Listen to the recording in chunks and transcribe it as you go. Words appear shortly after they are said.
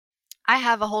I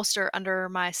have a holster under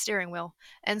my steering wheel.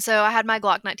 And so I had my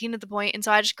Glock 19 at the point, and so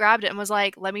I just grabbed it and was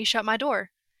like, "Let me shut my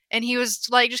door." And he was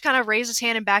like, just kind of raised his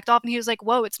hand and backed off, and he was like,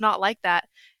 "Whoa, it's not like that."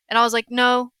 And I was like,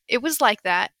 "No, it was like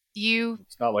that.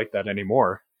 It's not like that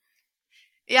anymore.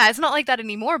 Yeah, it's not like that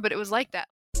anymore, but it was like that."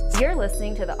 You're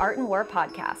listening to the Art and War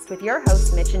podcast with your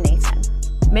hosts, Mitch and Nathan.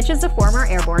 Mitch is a former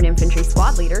airborne infantry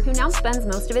squad leader who now spends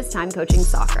most of his time coaching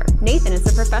soccer. Nathan is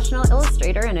a professional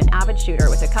illustrator and an avid shooter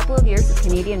with a couple of years of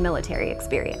Canadian military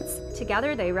experience.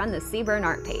 Together, they run the Seaburn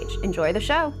art page. Enjoy the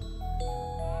show.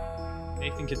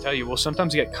 Nathan can tell you, we'll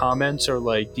sometimes get comments or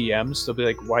like DMs. They'll be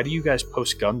like, "Why do you guys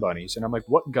post gun bunnies?" And I'm like,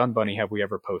 "What gun bunny have we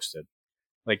ever posted?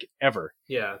 Like, ever?"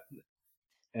 Yeah.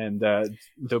 And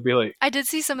they'll be like, I did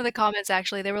see some of the comments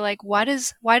actually. They were like, "Why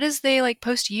does they like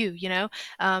post you? You know,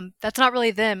 that's not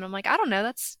really them." And I'm like, I don't know.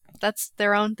 That's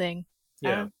their own thing.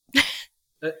 Yeah.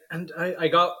 And I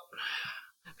got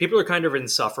people are kind of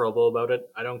insufferable about it.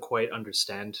 I don't quite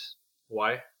understand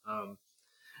why.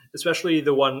 Especially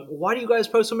the one, "Why do you guys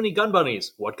post so many gun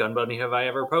bunnies? What gun bunny have I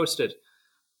ever posted?"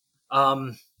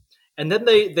 And then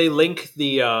they link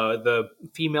the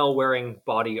female wearing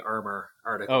body armor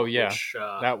article. "Oh yeah, which,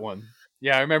 that one.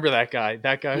 Yeah, I remember that guy.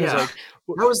 That guy was Yeah. like,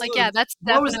 that was Like, the, yeah, that's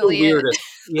that was the definitely it. weirdest.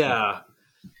 Yeah.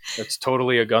 that's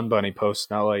totally a gun bunny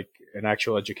post, not like an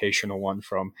actual educational one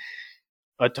from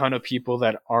a ton of people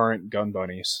that aren't gun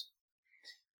bunnies.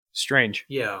 Strange."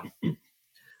 Yeah.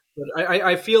 But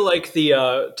I feel like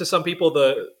to some people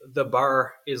the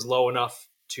bar is low enough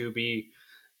to be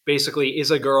basically is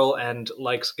a girl and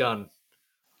likes gun.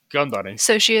 Gun bunny.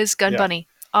 So she is Gun Yeah. Bunny,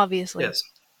 obviously. Yes.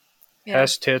 Yeah.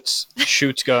 Has tits,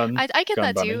 shoots gun. I get gun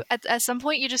that bunny. too. At some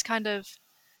point, you just kind of,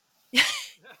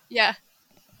 yeah.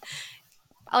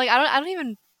 I don't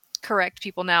even correct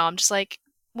people now. I'm just like,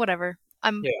 whatever.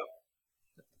 Yeah.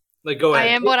 Like, go I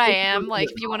ahead. am what I am. Like,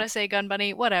 if you want to say Gun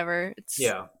Bunny, whatever.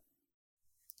 Yeah.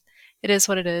 It is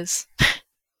what it is.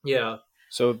 Yeah.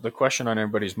 So the question on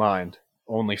everybody's mind,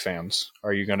 OnlyFans,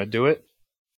 are you going to do it?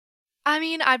 I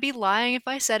mean, I'd be lying if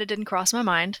I said it didn't cross my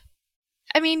mind.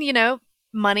 I mean, you know,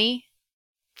 money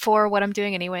for what I'm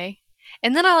doing anyway.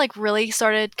 And then I like really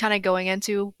started kind of going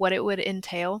into what it would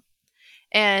entail.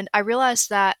 And I realized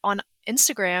that on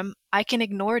Instagram, I can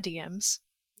ignore DMs.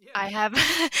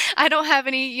 I don't have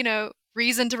any, you know,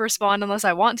 reason to respond unless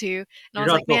I want to. And I You're was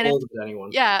not like, man, beholden to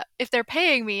anyone. if they're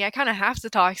paying me, I kind of have to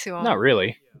talk to them. Not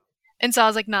really. And so I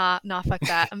was like, nah, fuck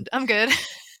that. I'm good.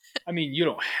 I mean, you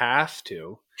don't have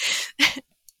to.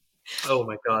 Oh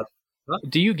my god.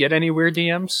 Do you get any weird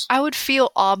DMs? I would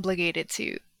feel obligated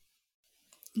to.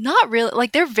 Not really.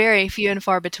 Like, they're very few and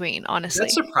far between, honestly.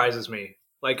 That surprises me.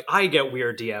 Like, I get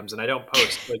weird DMs and I don't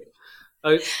post.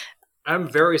 Like, I'm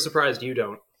very surprised you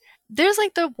don't. There's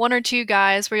like the one or two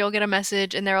guys where you'll get a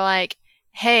message and they're like,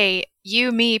 "Hey,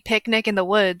 you, me, picnic in the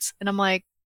woods." And I'm like,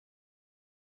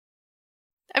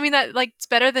 I mean, that like it's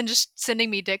better than just sending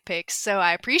me dick pics, so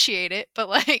I appreciate it. But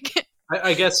like,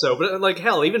 I guess so. But like,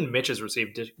 hell, even Mitch has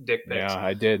received dick pics. Yeah,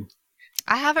 I did.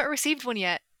 I haven't received one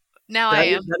yet. Now That I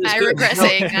is- am. that is I good. regret No,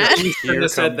 saying that. We Here shouldn't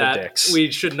have said come the that. dicks.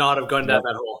 We should not have gone down Yep.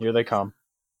 that hole. Here they come.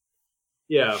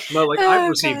 Yeah. No, like, Oh, I've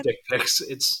received God. dick pics.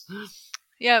 It's...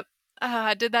 Yep.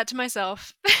 I did that to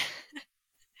myself.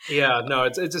 Yeah, no,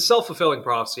 it's a self-fulfilling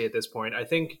prophecy at this point. I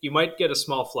think you might get a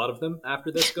small flood of them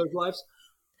after this goes live.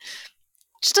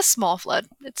 Just a small flood.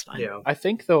 It's fine. Yeah. I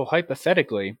think, though,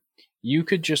 hypothetically, you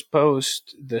could just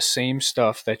post the same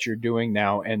stuff that you're doing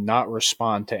now and not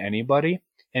respond to anybody,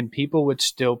 and people would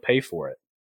still pay for it.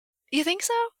 You think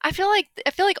so? I feel like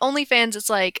OnlyFans, it's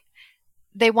like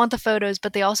they want the photos,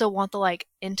 but they also want the like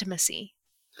intimacy.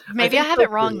 Maybe I think have it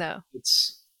so, wrong too. though.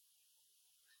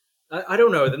 I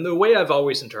don't know. The way I've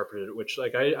always interpreted it, which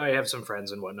like I have some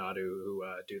friends and whatnot who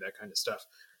do that kind of stuff.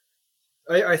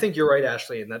 I think you're right,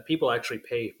 Ashley, in that people actually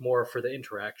pay more for the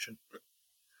interaction.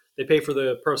 They pay for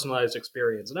the personalized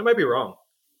experience, and I might be wrong.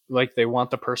 Like, they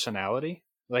want the personality.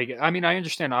 Like, I mean, I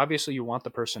understand, obviously, you want the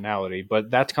personality,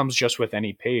 but that comes just with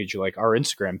any page. Like, our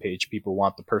Instagram page, people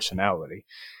want the personality.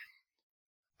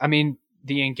 I mean,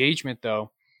 the engagement,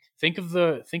 though, think of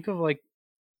like,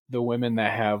 the women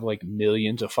that have, like,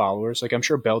 millions of followers. Like, I'm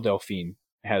sure Belle Delphine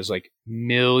has, like,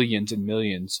 millions and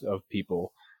millions of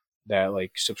people that,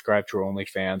 like, subscribe to her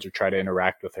OnlyFans or try to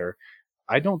interact with her.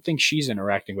 I don't think she's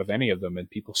interacting with any of them, and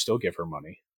people still give her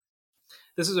money.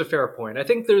 This is a fair point. I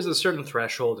think there's a certain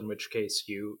threshold in which case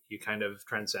you kind of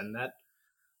transcend that.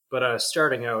 But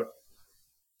starting out,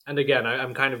 and again,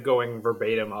 I'm kind of going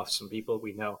verbatim off some people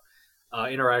we know.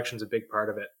 Interaction's a big part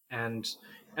of it. And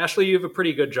Ashley, you have a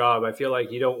pretty good job. I feel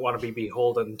like you don't want to be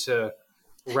beholden to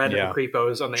random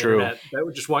creepos on the True. internet that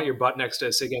would just want your butt next to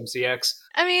a SIG MCX.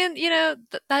 I mean, you know,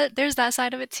 that there's that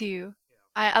side of it too.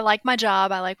 I like my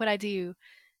job. I like what I do.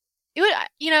 It would,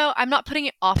 I'm not putting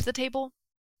it off the table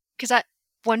because at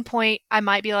one point I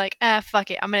might be like,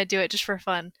 fuck it, I'm gonna do it just for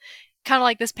fun, kind of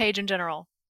like this page in general,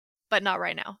 but not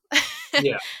right now.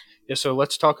 Yeah. Yeah, so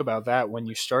let's talk about that. When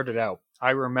you started out,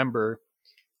 I remember,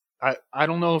 I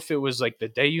don't know if it was like the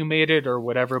day you made it or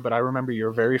whatever, but I remember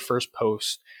your very first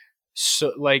post.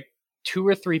 So like 2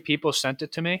 or 3 people sent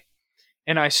it to me,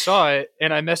 and I saw it,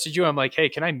 and I messaged you. I'm like, hey,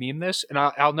 can I meme this? And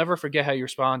I'll never forget how you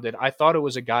responded. I thought it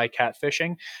was a guy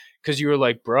catfishing because you were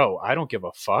like, bro, I don't give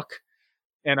a fuck.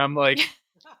 And I'm like,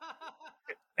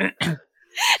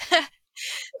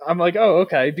 I'm like, oh,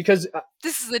 okay, because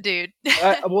This is the dude.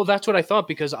 well, that's what I thought,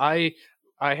 because I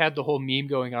had the whole meme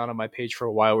going on my page for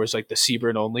a while where it's like the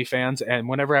Seabird only fans, and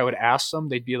whenever I would ask them,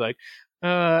 they'd be like,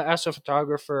 ask a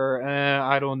photographer,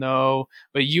 I don't know.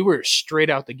 But you were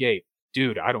straight out the gate,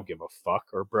 dude, I don't give a fuck,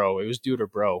 or bro. It was dude or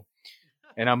bro.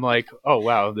 And I'm like, oh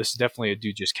wow, this is definitely a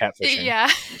dude just catfishing. Yeah.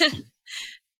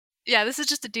 Yeah, this is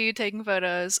just a dude taking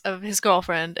photos of his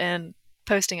girlfriend and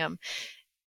posting them.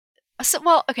 So,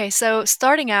 well, okay, so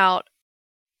starting out,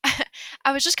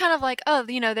 I was just kind of like, oh,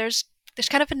 there's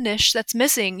kind of a niche that's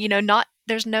missing, not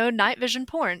there's no night vision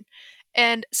porn.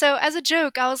 And so as a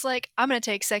joke, I was like, I'm going to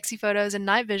take sexy photos in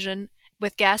night vision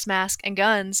with gas mask and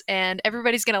guns and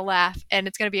everybody's going to laugh and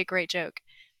it's going to be a great joke.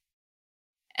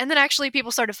 And then actually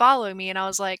people started following me and I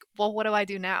was like, well, what do I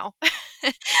do now?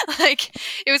 Like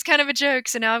it was kind of a joke,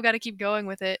 so now I've got to keep going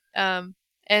with it.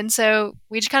 And so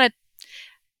we just kind of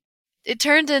it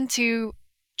turned into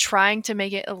trying to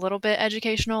make it a little bit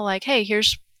educational, like, hey,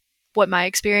 here's what my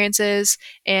experience is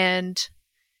and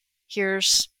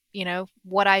here's,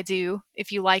 what I do.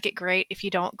 If you like it, great. If you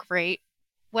don't, great.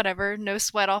 Whatever, no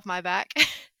sweat off my back.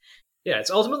 Yeah, it's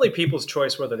ultimately people's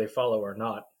choice whether they follow or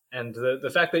not. And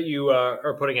the fact that you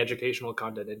are putting educational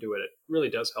content into it, it really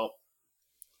does help.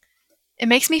 It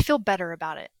makes me feel better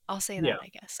about it. I'll say that, Yeah. I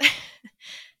guess.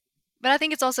 But I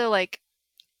think it's also like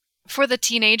for the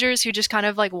teenagers who just kind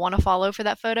of like want to follow for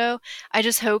that photo, I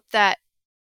just hope that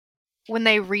when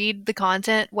they read the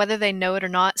content, whether they know it or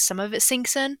not, some of it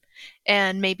sinks in.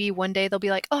 And maybe one day they'll be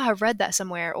like, oh, I read that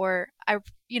somewhere. Or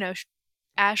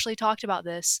Ashley talked about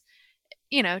this.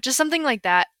 Just something like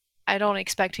that. I don't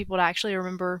expect people to actually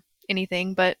remember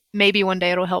anything, but maybe one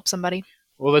day it'll help somebody.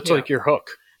 Well, that's Yeah. like your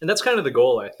hook. And that's kind of the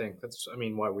goal, I think.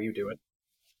 Why we do it.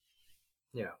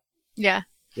 Yeah. Yeah.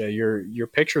 Yeah, your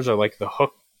pictures are like the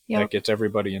hook that gets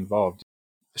everybody involved.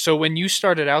 So when you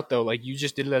started out though, like you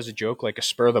just did it as a joke, like a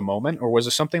spur of the moment, or was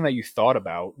it something that you thought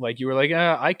about? Like you were like,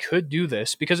 I could do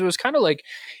this, because it was kind of like,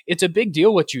 it's a big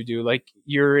deal what you do. Like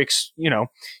you're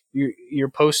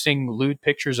posting lewd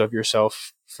pictures of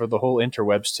yourself for the whole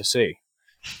interwebs to see.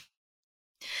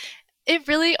 It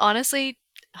really, honestly,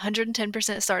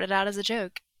 110% started out as a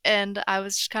joke. And I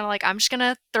was just kind of like, I'm just going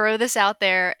to throw this out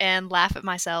there and laugh at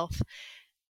myself.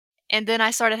 And then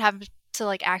I started having to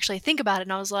like actually think about it.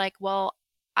 And I was like, well,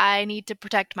 I need to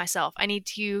protect myself. I need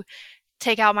to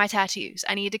take out my tattoos.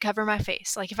 I need to cover my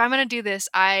face. Like if I'm going to do this,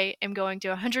 I am going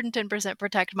to 110%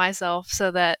 protect myself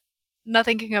so that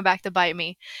nothing can come back to bite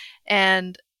me.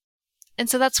 And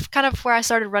so that's kind of where I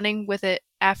started running with it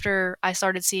after I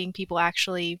started seeing people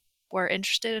actually were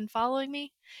interested in following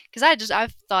me, because I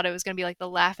thought it was going to be like the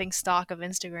laughing stock of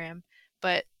Instagram,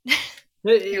 but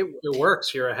It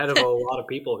works. You're ahead of a lot of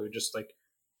people who just like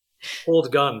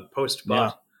hold gun, post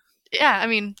butt. Yeah, I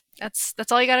mean that's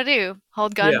all you got to do.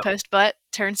 Hold gun, post butt,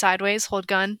 turn sideways, hold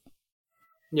gun,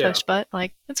 post butt.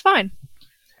 Like it's fine.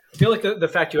 I feel like the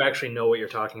fact you actually know what you're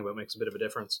talking about makes a bit of a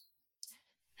difference.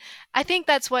 I think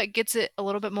that's what gets it a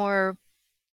little bit more,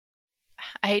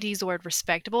 I hate to use the word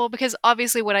respectable, because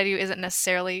obviously what I do isn't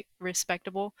necessarily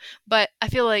respectable, but I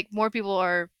feel like more people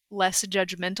are less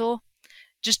judgmental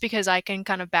just because I can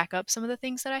kind of back up some of the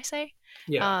things that I say.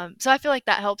 Yeah. So I feel like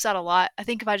that helps out a lot. I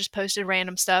think if I just posted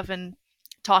random stuff and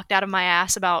talked out of my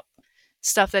ass about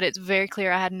stuff that it's very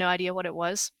clear I had no idea what it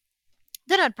was,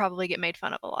 then I'd probably get made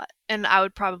fun of a lot. And I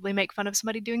would probably make fun of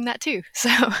somebody doing that too. So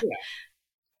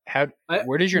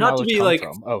Where does your knowledge come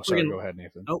from? Oh, sorry, go ahead,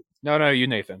 Nathan. Oh. No, you,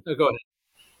 Nathan. No, go ahead.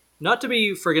 Not to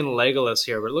be friggin' Legolas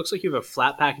here, but it looks like you have a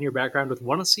flat pack in your background with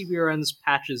one of CBRN's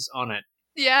patches on it.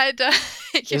 Yeah, it does.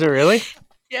 Is it really?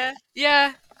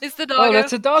 Yeah. It's the doggo. Oh,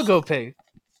 that's a doggo pig.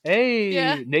 Hey,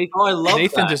 yeah. Nathan. Oh, I love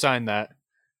Nathan that. designed that.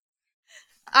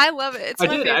 I love it. It's my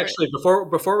favorite. Actually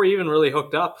before we even really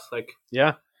hooked up. Like,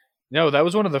 yeah, no, that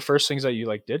was one of the first things that you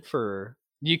like did for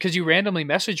you, because you randomly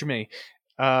messaged me.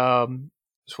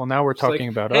 So now we're talking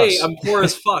about us. Hey, I'm poor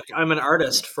as fuck. I'm an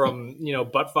artist from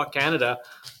buttfuck Canada.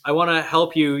 I want to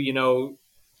help you.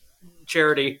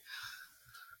 Charity.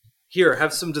 Here,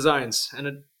 have some designs,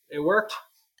 and it worked.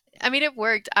 I mean, it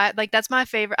worked. That's my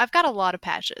favorite. I've got a lot of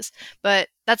patches, but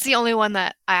that's the only one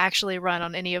that I actually run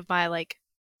on any of my like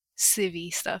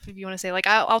civvy stuff, if you want to say. Like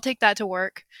I'll take that to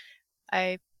work.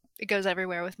 It goes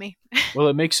everywhere with me. Well,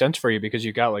 it makes sense for you because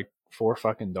you got like 4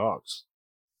 fucking dogs,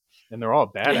 and they're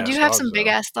all You do badass have dogs some big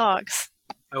though. ass dogs.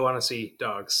 I want to see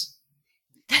dogs.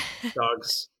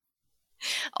 Dogs.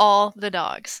 All the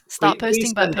dogs. Stop Please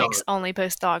posting butt send pics. dogs. Only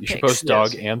post dog You should pics. post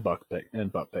dog Yes.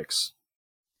 and butt pics.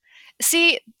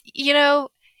 See,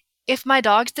 if my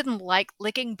dogs didn't like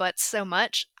licking butts so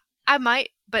much, I might,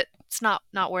 but it's not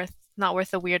worth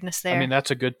the weirdness I mean, there.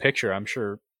 that's a good picture. I'm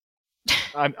sure.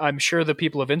 I'm sure the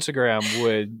people of Instagram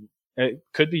would. It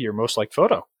could be your most liked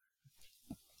photo.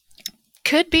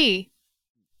 Could be.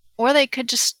 Or they could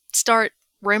just start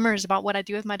rumors about what I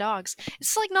do with my dogs.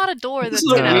 It's like not a door This that's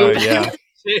is a gonna Oh open. yeah.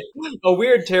 A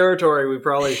weird territory we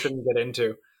probably shouldn't get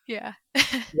into. Yeah.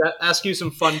 Ask you some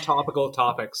fun topical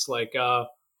topics like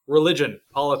religion,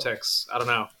 politics. I don't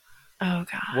know. Oh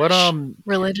gosh. What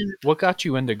Religion. What got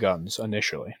you into guns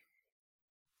initially?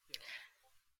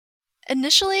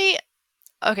 Initially,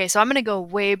 okay, so I'm gonna go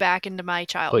way back into my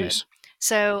childhood. Please.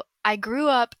 So I grew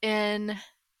up in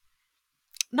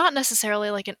not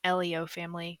necessarily like an LEO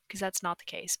family, because that's not the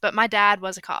case, but my dad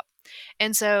was a cop.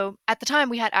 And so at the time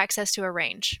we had access to a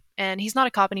range. And he's not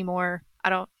a cop anymore. I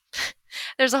don't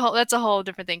that's a whole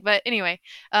different thing. But anyway,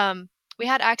 we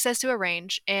had access to a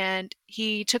range and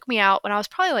he took me out when I was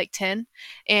probably like 10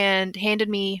 and handed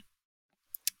me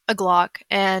a Glock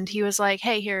and he was like,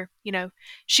 "Hey, here,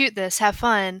 shoot this, have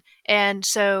fun." And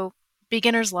so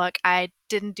beginner's luck, I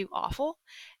didn't do awful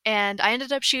and I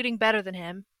ended up shooting better than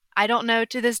him. I don't know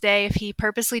to this day if he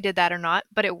purposely did that or not,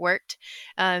 but it worked.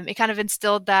 It kind of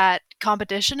instilled that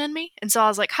competition in me. And so I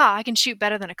was like, I can shoot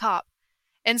better than a cop.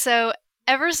 And so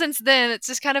ever since then, it's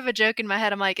just kind of a joke in my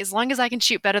head. I'm like, as long as I can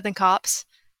shoot better than cops,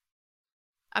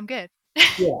 I'm good.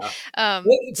 Yeah.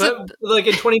 So But like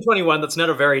in 2021, that's not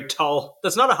a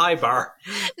high bar.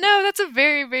 no, that's a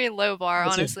very, very low bar,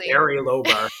 That's honestly. a very low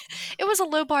bar. It was a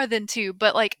low bar then too,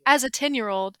 but like as a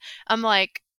 10-year-old, I'm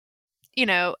like,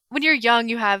 when you're young,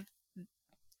 you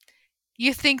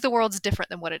think the world's different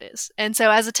than what it is. And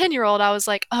so as a 10-year-old, I was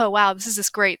like, oh wow, this is this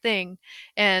great thing.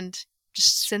 And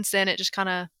just since then,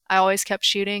 I always kept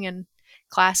shooting and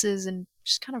classes and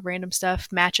just kind of random stuff,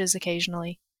 matches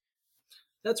occasionally.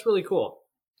 That's really cool.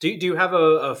 Do you have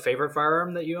a favorite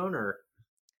firearm that you own, or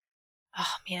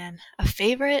Oh man, a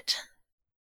favorite?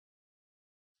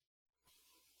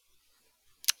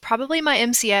 Probably my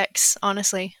MCX,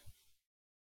 honestly.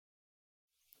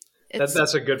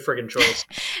 that's a good friggin' choice?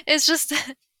 It's just,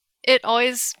 it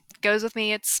always goes with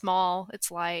me. It's small,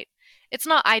 it's light. It's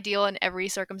not ideal in every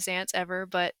circumstance ever,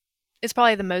 but it's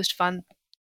probably the most fun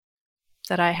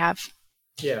that I have.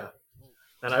 Yeah.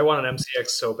 And I want an MCX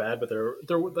so bad, but they're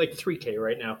like 3K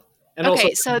right now. And also,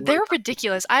 Okay, so they're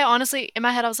ridiculous. I honestly, in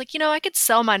my head, I was like, I could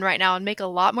sell mine right now and make a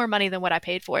lot more money than what I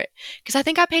paid for it. Because I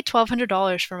think I paid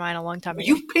 $1,200 for mine a long time ago.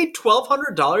 you paid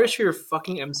 $1,200 for your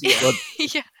fucking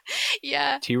MCX. Yeah,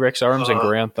 yeah. T-Rex Arms and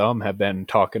Grand Thumb have been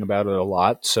talking about it a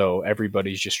lot, so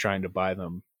everybody's just trying to buy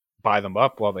them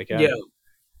up while they can. Yeah.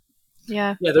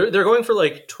 Yeah, they're going for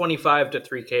like 25 to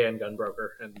 3K on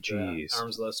Gunbroker and Jeez.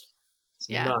 Arms List. It's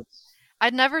Yeah. nuts.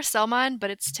 I'd never sell mine,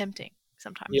 but it's tempting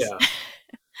sometimes. Yeah.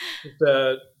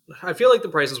 I feel like the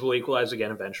prices will equalize again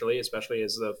eventually, especially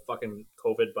as the fucking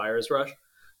COVID buyers rush.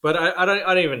 But I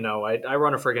don't even know. I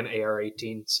run a friggin'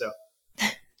 AR-18, so.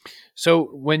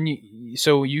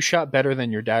 So you shot better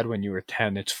than your dad when you were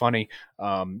 10. It's funny.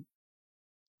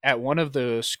 At one of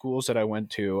the schools that I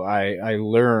went to, I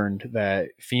learned that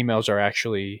females are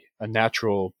actually a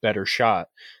natural better shot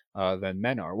than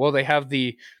men are. Well, they have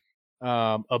the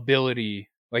ability,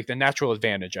 like the natural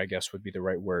advantage, I guess would be the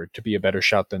right word, to be a better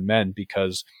shot than men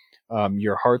because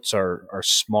your hearts are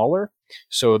smaller,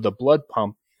 so the blood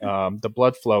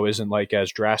flow isn't like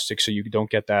as drastic, so you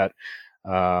don't get that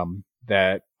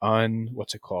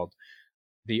what's it called,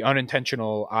 the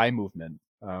unintentional eye movement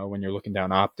when you're looking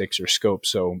down optics or scope.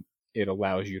 So it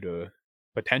allows you to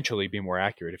potentially be more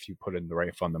accurate if you put in the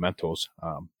right fundamentals.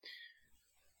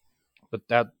 But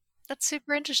that's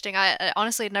super interesting. I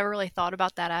honestly had never really thought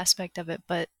about that aspect of it,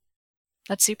 but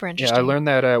that's super interesting. Yeah, I learned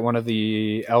that at one of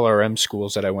the LRM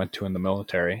schools that I went to in the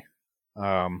military.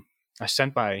 I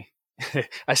sent my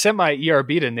ERB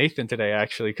to Nathan today,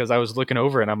 actually, because I was looking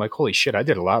over and I'm like, holy shit, I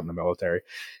did a lot in the military.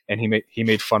 And he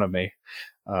made fun of me.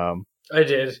 I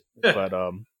did. But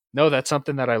no, that's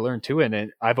something that I learned too.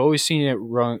 And I've always seen it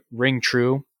ring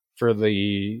true for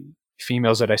the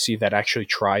females that I see that actually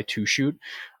try to shoot.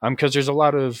 Because there's a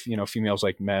lot of, females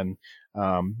like men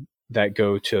that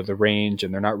go to the range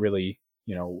and they're not really,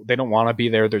 they don't want to be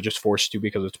there. They're just forced to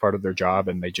because it's part of their job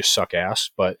and they just suck ass.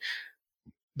 But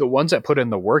the ones that put in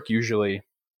the work usually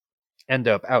end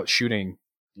up out shooting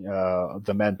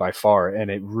the men by far. And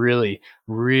it really,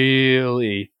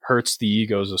 really hurts the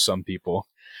egos of some people.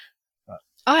 Oh,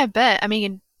 I bet. I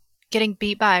mean, getting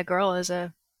beat by a girl is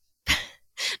a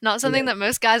not something Yeah. that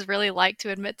most guys really like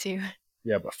to admit to.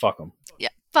 Yeah, but fuck them. Yeah,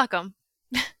 fuck them.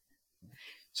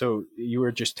 So you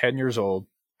were just 10 years old,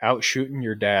 out shooting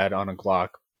your dad on a Glock.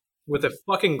 With a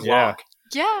fucking Yeah. Glock.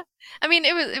 Yeah. I mean,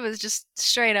 it was just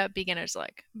straight up beginner's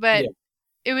luck. But Yeah.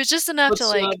 it was just enough to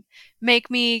Let's, make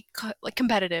me like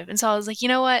competitive. And so I was like, you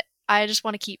know what? I just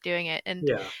want to keep doing it. And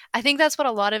yeah. I think that's what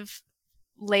a lot of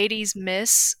ladies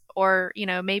miss, or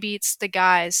maybe it's the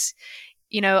guys.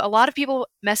 A lot of people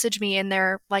message me and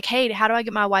they're like, hey, how do I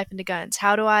get my wife into guns?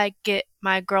 How do I get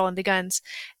my girl into guns?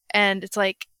 And it's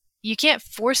like, you can't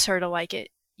force her to like it.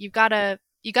 You gotta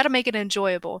make it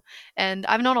enjoyable. And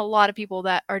I've known a lot of people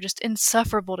that are just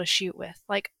insufferable to shoot with.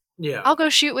 Like, Yeah. I'll go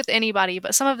shoot with anybody,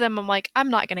 but some of them I'm like, I'm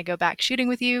not gonna go back shooting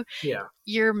with you. Yeah.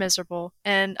 You're miserable.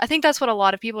 And I think that's what a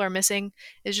lot of people are missing,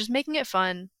 is just making it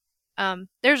fun.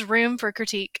 There's room for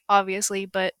critique, obviously,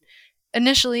 but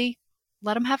initially,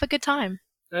 let them have a good time.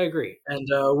 I agree. And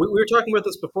we were talking about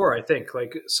this before, I think.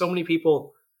 Like, so many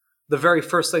people, the very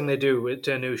first thing they do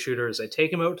to a new shooter is they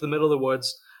take him out to the middle of the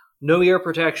woods, no ear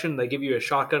protection. They give you a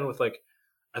shotgun with like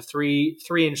a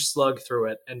 3-inch slug through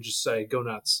it and just say, go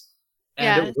nuts. And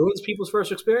Yeah. it ruins people's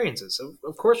first experiences. So,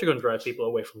 of course, you're going to drive people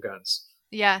away from guns.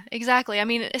 Yeah, exactly. I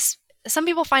mean, some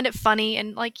people find it funny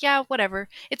and like, yeah, whatever.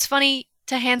 It's funny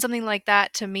to hand something like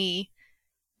that to me,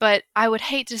 but I would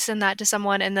hate to send that to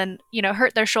someone and then,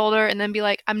 hurt their shoulder and then be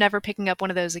like, I'm never picking up one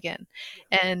of those again.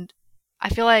 And I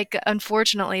feel like,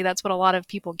 unfortunately, that's what a lot of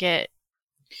people get.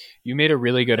 You made a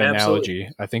really good Absolutely.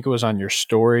 analogy. I think it was on your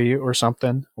story or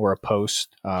something, or a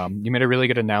post. You made a really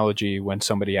good analogy when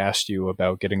somebody asked you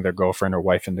about getting their girlfriend or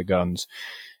wife into guns.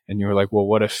 And you were like, well,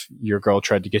 what if your girl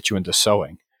tried to get you into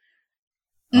sewing?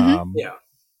 Mhm. Yeah.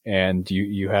 And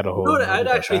you had a whole. No, analogy I'd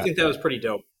about actually that. think that was pretty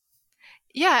dope.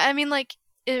 Yeah, I mean,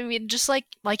 just like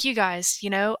you guys,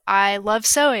 I love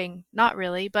sewing. Not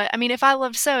really, but I mean, if I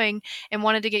loved sewing and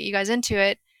wanted to get you guys into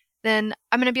it, then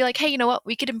I'm gonna be like, hey, you know what?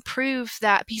 We could improve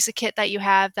that piece of kit that you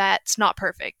have that's not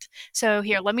perfect. So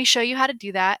here, let me show you how to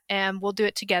do that, and we'll do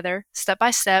it together, step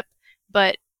by step.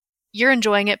 But you're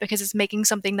enjoying it because it's making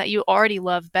something that you already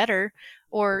love better,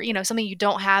 or something you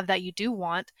don't have that you do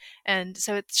want. And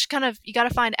so it's kind of, you got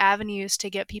to find avenues to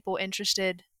get people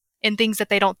interested in things that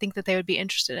they don't think that they would be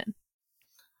interested in.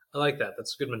 I like that.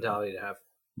 That's a good mentality to have.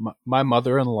 My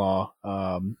mother-in-law,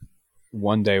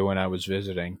 one day when I was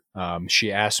visiting,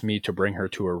 she asked me to bring her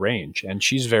to a range, and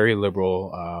she's very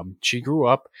liberal. She grew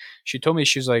up. She told me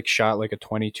she's like shot like a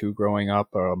 22 growing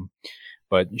up.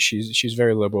 But she's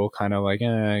very liberal, kind of like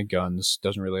guns,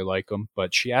 doesn't really like them.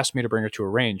 But she asked me to bring her to a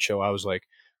range, so I was like,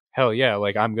 hell yeah,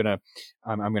 like I'm gonna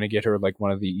get her like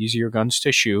one of the easier guns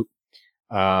to shoot.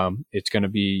 It's gonna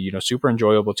be super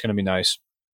enjoyable. It's gonna be nice.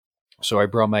 So I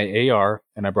brought my AR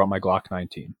and I brought my Glock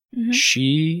 19. Mhm.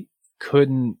 She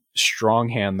couldn't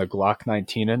stronghand the Glock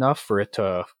 19 enough for it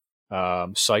to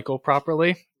cycle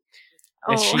properly.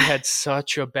 And she Oh, had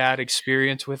such a bad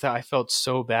experience with it. I felt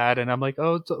so bad. And I'm like,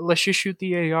 oh, let's just shoot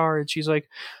the AR. And she's like,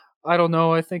 I don't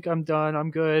know. I think I'm done. I'm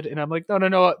good. And I'm like,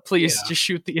 no, please Yeah. just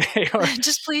shoot the AR.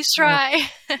 just please try.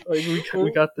 Like,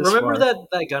 we got this Remember far.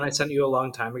 that gun I sent you a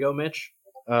long time ago, Mitch?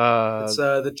 Uh, It's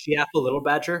the Chiappa Little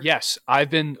Badger. yes,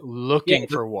 I've been looking Yeah,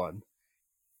 for one.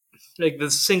 Like the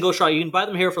single shot. You can buy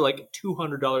them here for like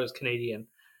 $200 Canadian.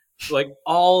 Like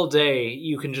all day,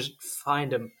 you can just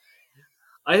find them.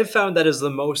 I have found that is the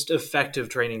most effective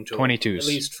training tool. 22s. At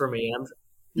least for me.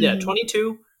 Yeah, Mhm.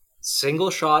 22,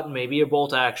 single shot, maybe a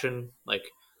bolt action, like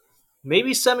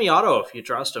maybe semi-auto if you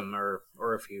trust them or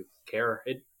if you care.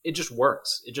 It just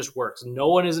works. It just works. No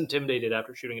one is intimidated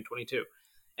after shooting a 22.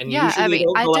 And Yeah, I usually mean,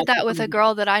 they'll I go did after that with a somebody.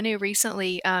 girl that I knew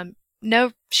recently.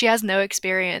 No, she has no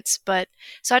experience, but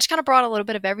so I just kind of brought a little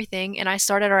bit of everything, and I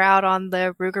started her out on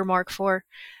the Ruger Mark IV,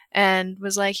 and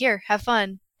was like, "Here, have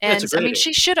fun." Yeah, it's a And I great mean,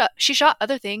 idea. she shot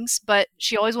other things, but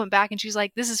she always went back and she's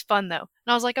like, "This is fun, though." And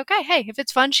I was like, "Okay, hey, if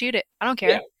it's fun, shoot it. I don't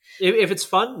Yeah. care." If it's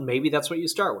fun, maybe that's what you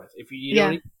start with. If you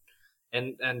Yeah,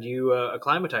 don't, and you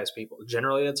acclimatize people.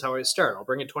 Generally, that's how I start. I'll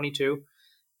bring a 22,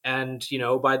 and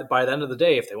by the end of the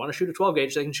day, if they want to shoot a 12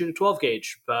 gauge, they can shoot a 12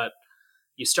 gauge. But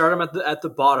you start them at the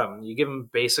bottom. You give them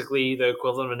basically the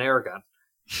equivalent of an air gun,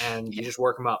 and you yeah, just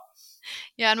work them up.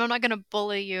 yeah. And I'm not gonna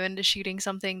bully you into shooting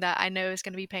something that I know is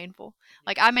gonna be painful.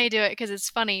 Like, I may do it because it's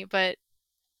funny, but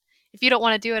if you don't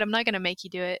want to do it, I'm not gonna make you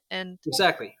do it. And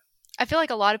Exactly. I feel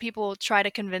like a lot of people try to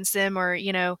convince them, or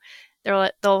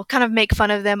they'll kind of make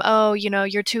fun of them. Oh,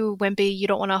 you're too wimpy. You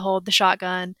don't want to hold the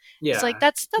shotgun. It's like Yeah,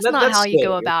 that's not that's how you silly.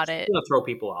 go about It's it. gonna throw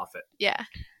people off it. Yeah.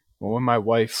 Well, when my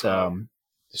wife, So-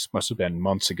 this must have been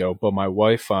months ago, but my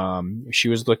wife, she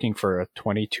was looking for a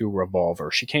 22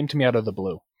 revolver. She came to me out of the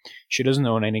blue. She doesn't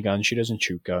own any guns. She doesn't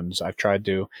shoot guns. I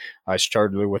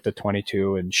started her with the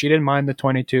 22, and she didn't mind the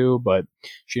 22, but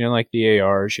she didn't like the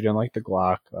AR. She didn't like the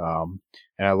Glock.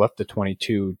 And I left the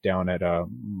 22 down at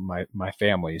my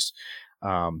family's.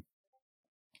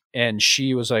 And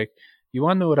she was like, "You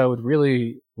want to know what I would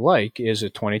really like is a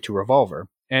 22 revolver."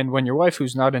 And when your wife,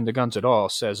 who's not into guns at all,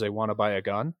 says they want to buy a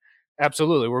gun,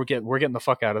 absolutely, we're getting the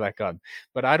fuck out of that gun.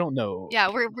 But I don't know. Yeah,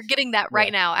 we're getting that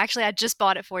right now. Actually, I just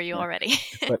bought it for you already.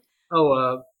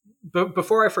 But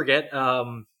before I forget,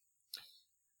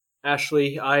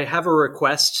 Ashley, I have a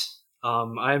request.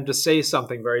 I am to say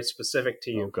something very specific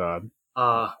to Oh you. God.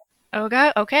 Oh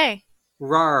god. Okay.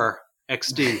 RAR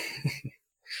XD.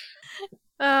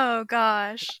 Oh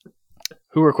gosh.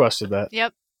 Who requested that?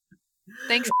 Yep.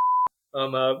 Thanks.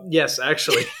 Yes,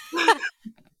 actually.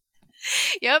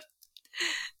 Yep.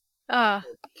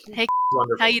 Hey,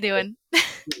 Wonderful. how you doing?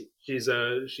 She's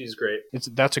great.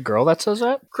 That's a girl that says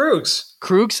that? Krugs.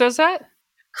 Krug says that?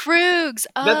 Krugs.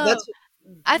 Oh, That's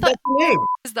I thought that's the name.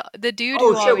 it was the dude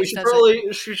who Oh shit! always says it.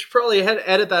 We should probably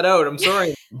edit that out. I'm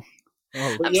sorry.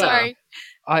 Oh, But I'm yeah. sorry.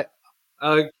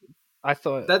 I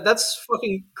thought That's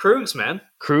fucking Krugs, man.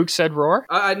 Krug said roar.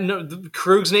 I know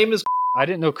Krug's name is. I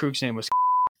didn't know Krug's name was.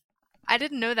 I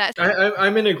didn't know that.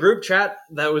 I'm in a group chat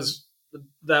that was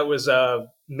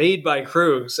made by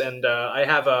Krugs, and I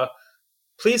have a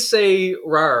please say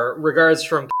rar regards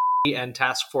from and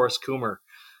Task Force Coomer.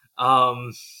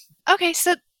 Okay,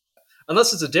 so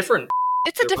Unless it's a different.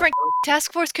 it's a different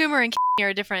Task Force Coomer and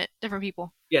are different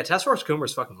people. Yeah, Task Force Coomer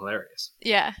is fucking hilarious.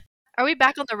 Yeah. Are we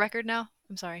back on the record now?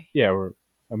 I'm sorry. Yeah,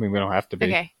 we don't have to be.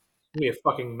 Okay. It's gonna be a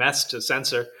fucking mess to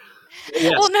censor. But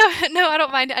yes. Well, no, I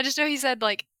don't mind. I just know he said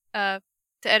to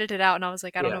edit it out, and I was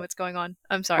like, I don't Yeah. know what's going on.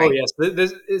 I'm sorry. Oh yes,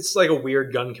 it's like a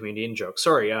weird gun comedian joke.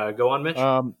 Sorry, go on, Mitch.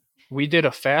 We did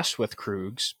a fast with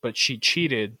Krugs, but she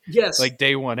cheated Yes, like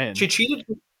day one in. she cheated.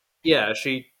 Yeah,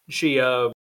 she.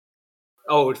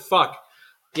 Oh fuck.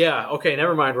 Yeah. Okay.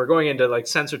 Never mind. We're going into like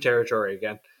censor territory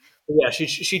again. But yeah, she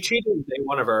cheated in day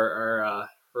one of her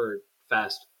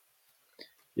fast.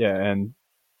 Yeah, and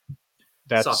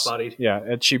that's Soft-bodied. Yeah,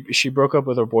 and she broke up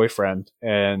with her boyfriend,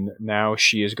 and now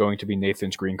she is going to be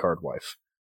Nathan's green card wife.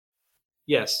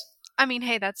 Yes. I mean,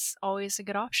 hey, that's always a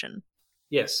good option.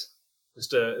 Yes.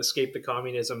 Just to escape the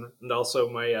communism and also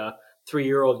my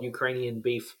 3-year-old Ukrainian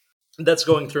beef. That's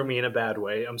going through me in a bad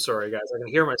way. I'm sorry, guys. I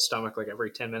can hear my stomach like every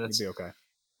 10 minutes. You'll be okay.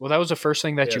 Well, that was the first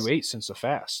thing that Yes. you ate since the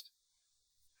fast.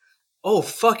 Oh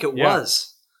fuck! It Yeah.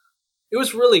 was. It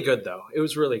was really good though. It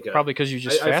was really good. Probably because you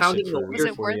just I found fasted it in a for weird- Was it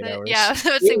worth 48 it? hours. Yeah, I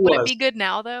would say, would it was. be good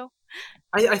now though?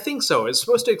 I think so. It's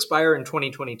supposed to expire in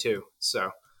 2022, so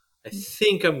I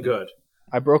think I'm good.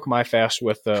 I broke my fast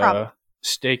with a Prob-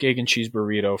 steak, egg, and cheese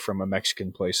burrito from a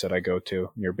Mexican place that I go to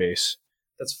near base.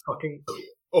 That's fucking.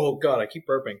 Oh god, I keep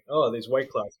burping. Oh, these white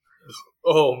clouds.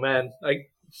 Oh man,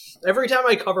 every time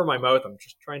I cover my mouth, I'm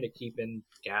just trying to keep in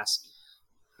gas.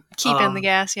 Keep in the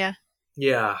gas, yeah.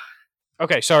 Yeah.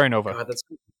 Okay, sorry, Nova. God, that's.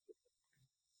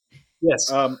 Yes.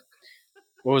 What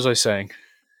was I saying?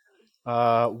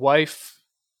 Wife.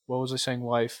 What was I saying?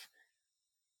 Wife.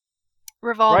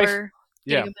 Revolver.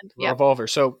 Yeah, Getting them in- yeah. revolver.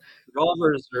 So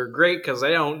Revolvers are great because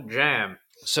they don't jam.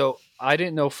 I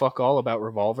didn't know fuck all about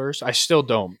revolvers. I still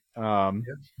don't. I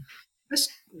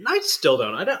still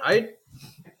don't.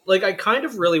 I kind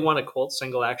of really want a Colt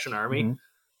single action army Mhm.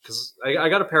 because I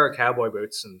got a pair of cowboy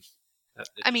boots and.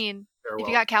 I mean, Very if well.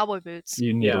 you got cowboy boots.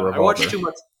 You need Yeah, a I revolver. watched too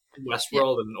much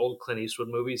Westworld and old Clint Eastwood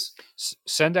movies.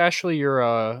 Send Ashley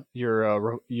your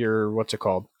what's it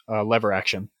called? Lever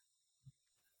action.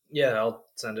 Yeah, I'll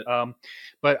send it.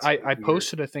 But It's I weird.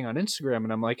 posted a thing on Instagram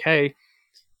and I'm like, hey,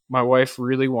 my wife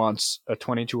really wants a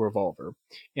 22 revolver.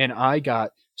 And I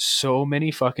got so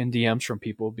many fucking DMs from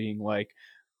people being like,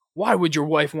 why would your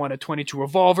wife want a 22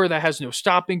 revolver that has no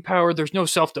stopping power? There's no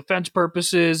self-defense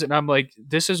purposes. And I'm like,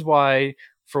 this is why,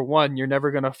 for one, you're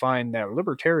never going to find that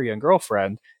libertarian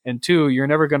girlfriend. And two, you're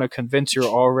never going to convince your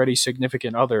already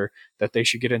significant other that they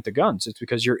should get into guns. It's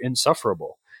because you're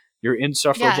insufferable. You're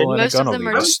insufferable and a most gun of them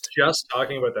are I elitist. was just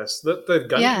talking about this. The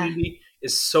gun Yeah. community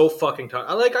is so fucking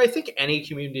toxic. I think any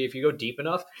community, if you go deep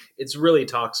enough, it's really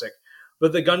toxic.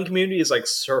 But the gun community is like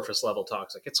surface level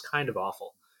toxic. It's kind of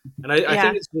awful. And I Yeah.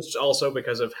 think it's just also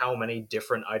because of how many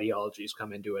different ideologies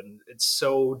come into it. And it's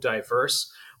so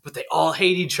diverse, but they all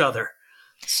hate each other.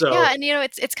 So Yeah, and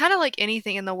it's kind of like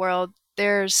anything in the world.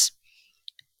 There's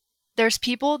there's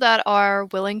people that are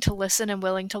willing to listen and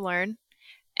willing to learn,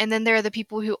 and then there are the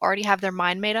people who already have their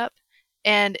mind made up.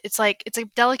 And it's like it's a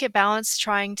delicate balance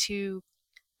trying to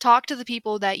talk to the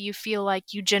people that you feel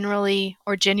like you generally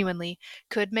or genuinely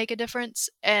could make a difference,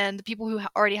 and the people who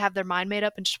already have their mind made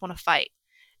up and just want to fight.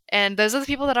 And those are the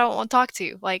people that I don't want to talk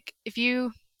to. Like if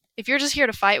you're just here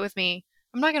to fight with me,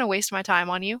 I'm not going to waste my time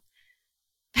on you.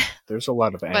 There's a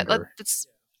lot of But anger. it's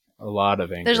A lot of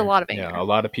there's a anger. lot of Yeah, anger. a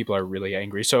lot of people are really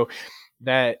angry. So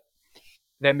that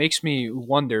that makes me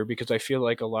wonder because I feel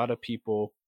like a lot of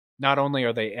people not only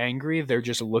are they angry, they're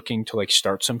just looking to like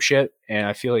start some shit. And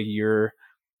I feel like you're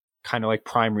kind of like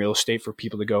prime real estate for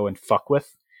people to go and fuck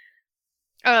with.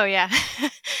 Oh yeah.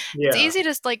 It's Yeah. easy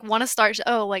to like want to start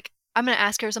like I'm going to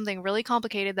ask her something really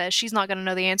complicated that she's not going to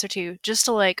know the answer to just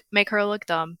to like make her look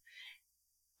dumb.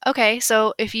 Okay,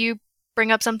 so if you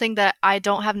bring up something that I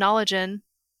don't have knowledge in,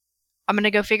 I'm going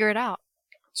to go figure it out.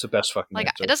 It's the best fucking Like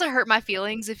it answer. doesn't hurt my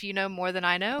feelings if you know more than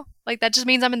I know. Like that just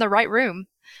means I'm in the right room.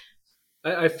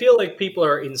 I feel like people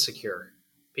are insecure.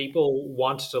 People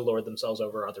want to lord themselves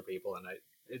over other people, and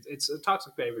it's a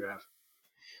toxic behavior to have.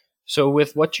 So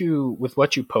with what you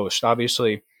post,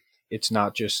 obviously it's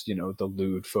not just, you know, the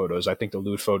lewd photos. I think the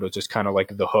lewd photos is kind of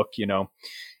like the hook, you know.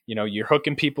 You know, you're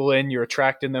hooking people in, you're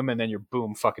attracting them, and then you're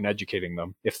boom fucking educating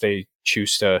them if they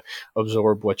choose to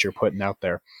absorb what you're putting out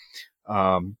there.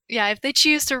 Yeah, if they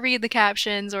choose to read the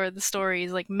captions or the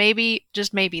stories, like maybe,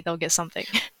 just maybe they'll get something.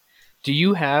 Do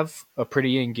you have a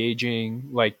pretty engaging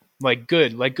like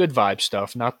good vibe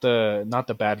stuff, not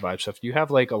the bad vibe stuff? Do you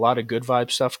have like a lot of good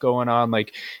vibe stuff going on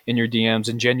like in your DMs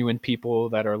and genuine people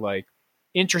that are like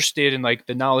interested in like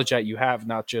the knowledge that you have,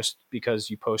 not just because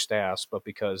you post ass, but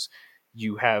because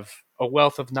you have a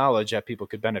wealth of knowledge that people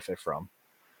could benefit from?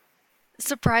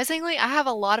 Surprisingly, I have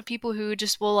a lot of people who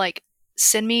just will like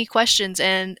send me questions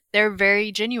and they're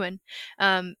very genuine.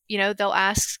 They'll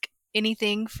ask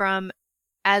anything from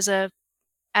as a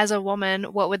as a woman,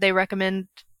 what would they recommend,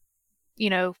 you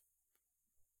know,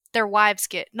 their wives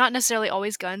get? Not necessarily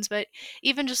always guns, but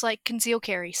even just like conceal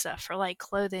carry stuff or like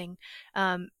clothing.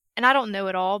 And I don't know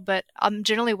it all, but I'm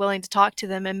generally willing to talk to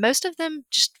them, and most of them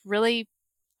just really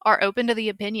are open to the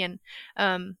opinion.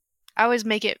 I always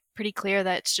make it pretty clear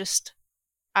that it's just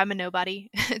I'm a nobody.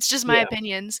 It's just my Yeah.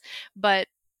 opinions. But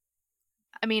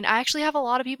I mean, I actually have a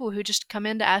lot of people who just come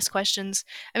in to ask questions.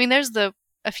 I mean, there's the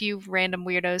a few random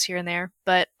weirdos here and there,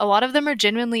 but a lot of them are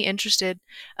genuinely interested.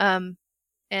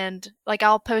 And like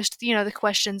I'll post, the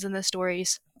questions and the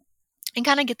stories and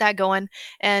kind of get that going.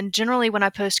 And generally, when I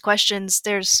post questions,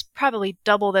 there's probably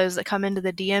double those that come into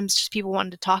the DMs, just people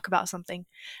wanting to talk about something.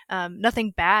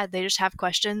 Nothing bad. They just have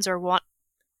questions or want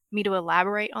me to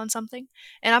elaborate on something.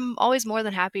 And I'm always more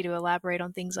than happy to elaborate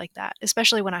on things like that,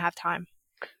 especially when I have time.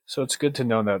 So it's good to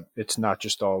know that it's not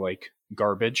just all like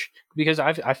garbage because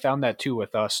I found that too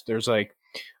with us. There's like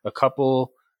a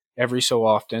couple every so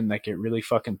often that get really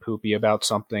fucking poopy about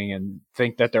something and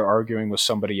think that they're arguing with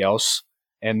somebody else,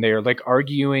 and they're like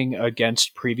arguing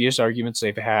against previous arguments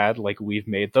they've had, like we've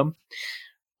made them,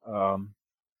 um,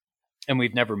 and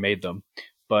we've never made them.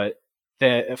 But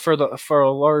for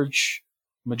a large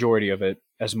majority of it,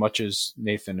 as much as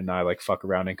Nathan and I like fuck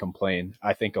around and complain,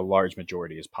 I think a large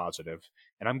majority is positive.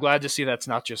 And I'm glad to see that's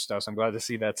not just us. I'm glad to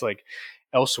see that's like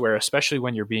elsewhere, especially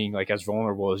when you're being like as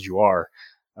vulnerable as you are,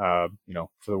 for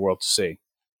the world to see.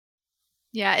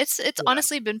 Yeah, it's Yeah.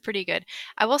 honestly been pretty good.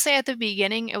 I will say at the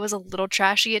beginning it was a little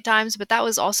trashy at times, but that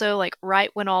was also like right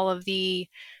when all of the,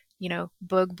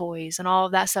 bug boys and all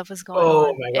of that stuff was going Oh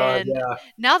on. my god, And yeah.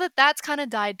 now that that's kind of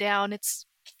died down,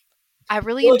 I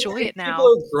really Well, enjoy it people now.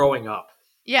 are growing up.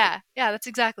 Yeah, yeah, that's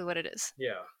exactly what it is.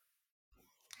 Yeah.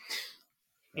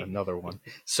 Another one.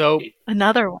 So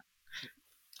Another one.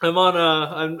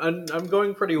 I'm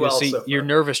going pretty you well see, so far. you're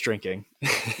nervous drinking.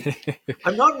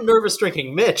 I'm not nervous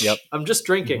drinking, Mitch. Yep. I'm just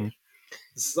drinking. Mhm.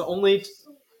 This is the only.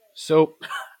 So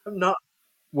I'm not.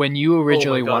 when you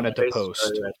originally Oh my God, wanted my to face is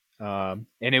post, very red.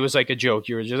 and it was like a joke,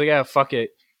 you were just like, "Yeah, fuck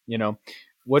it,"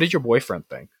 What did your boyfriend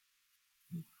think?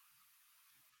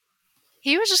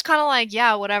 He was just kind of like,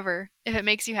 yeah, whatever, if it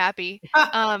makes you happy.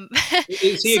 Um,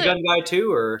 Is he a so gun guy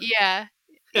too, or? yeah,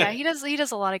 yeah, he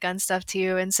does a lot of gun stuff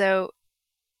too, and so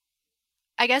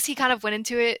I guess he kind of went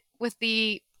into it with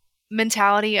the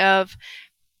mentality of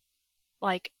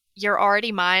like you're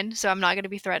already mine, so I'm not going to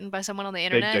be threatened by someone on the Big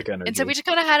internet. dick And so we energy. just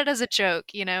kind of had it as a joke.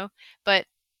 But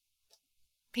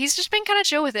he's just been kind of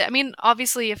chill with it. I mean,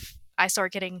 obviously, if I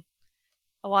start getting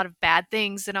a lot of bad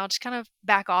things, then I'll just kind of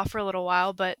back off for a little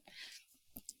while. But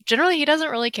generally, he doesn't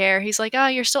really care. He's like, oh,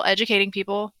 you're still educating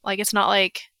people. Like, it's not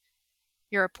like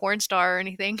you're a porn star or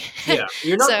anything. Yeah,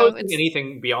 you're not So posting it's,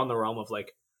 anything beyond the realm of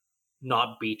like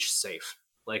not beach safe.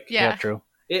 Like, Yeah. true.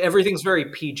 everything's very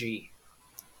PG.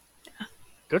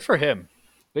 Good for him.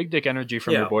 Big dick energy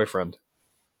from your boyfriend.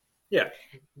 Yeah,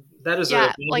 that is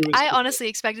Yeah, like I honestly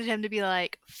expected him to be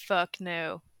like, "Fuck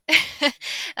no,"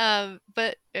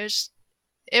 but it was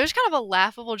kind of a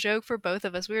laughable joke for both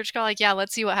of us. We were just kind of like, "Yeah,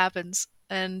 let's see what happens,"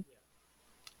 and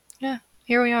yeah,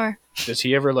 here we are. Does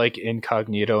he ever like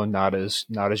incognito, not as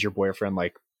your boyfriend,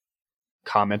 like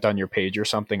comment on your page or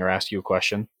something or ask you a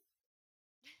question?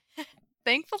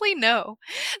 Thankfully, no.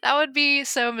 That would be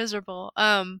so miserable.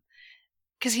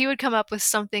 Because he would come up with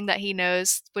something that he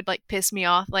knows would like piss me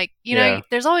off. Like, you know, Yeah.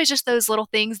 there's always just those little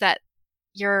things that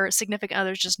your significant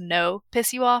others just know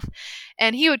piss you off,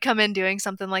 and he would come in doing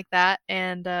something like that,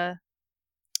 and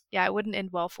yeah, it wouldn't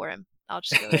end well for him. I'll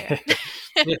just go there.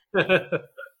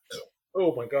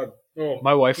 Oh my god. Oh,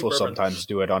 My wife will sometimes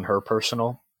do it on her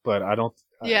personal, but I don't.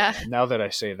 Yeah. Now that I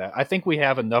say that, I think we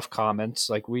have enough comments.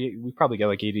 Like we probably get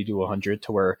like 80 to 100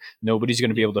 to where nobody's going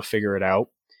to be able to figure it out.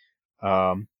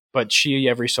 But she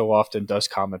every so often does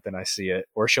comment and I see it,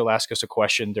 or she'll ask us a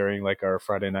question during like our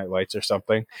Friday Night Lights or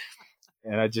something,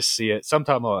 and I just see it.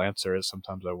 Sometimes I'll answer it,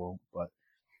 sometimes I won't. But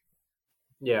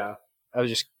yeah,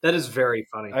 that is very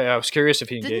funny. I was curious if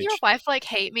he engaged. Didn't your wife like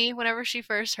hate me whenever she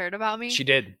first heard about me? She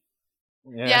did.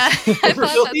 Yeah, I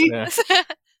thought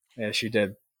yeah, she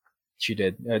did. She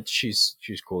did. She's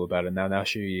cool about it now. Now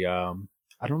she,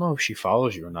 I don't know if she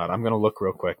follows you or not. I'm gonna look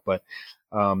real quick, but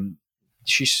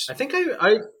she's. I think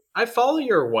I follow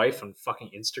your wife on fucking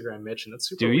Instagram, Mitch, and that's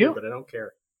super weird, you? But I don't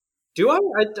care. Do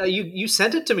I? You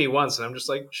sent it to me once, and I'm just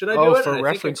like, should I do it? For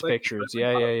reference pictures.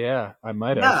 Yeah. I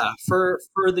might have. Yeah, for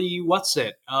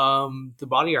the the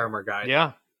body armor guy.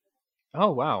 Yeah.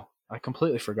 Oh wow. I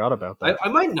completely forgot about that. I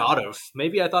might not have.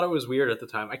 Maybe I thought it was weird at the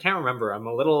time. I can't remember. I'm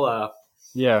a little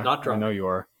not drunk. I know you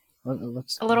are. A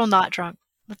little not drunk.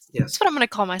 That's what I'm going to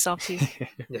call myself too.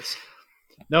 Yes.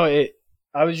 No,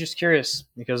 I was just curious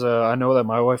because I know that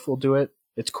my wife will do it.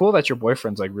 It's cool that your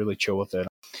boyfriend's like really chill with it.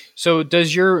 So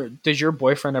does your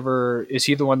boyfriend ever, is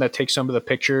he the one that takes some of the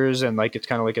pictures and like it's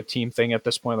kind of like a team thing at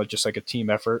this point, like just like a team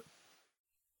effort?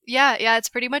 Yeah, it's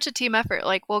pretty much a team effort.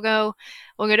 Like we'll go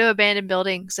to abandoned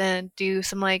buildings and do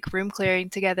some like room clearing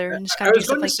together and just kind of do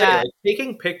stuff like that.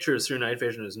 Taking pictures through night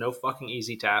vision is no fucking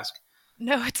easy task.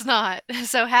 No, it's not.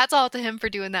 So hats off to him for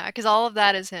doing that because all of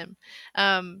that is him.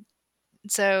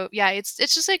 So yeah, it's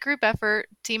just a group effort,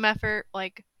 team effort.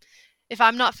 Like if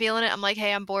I'm not feeling it, I'm like,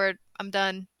 hey, I'm bored, I'm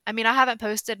done. I mean, I haven't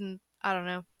posted in I don't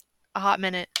know a hot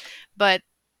minute, but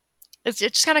it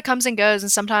just kind of comes and goes.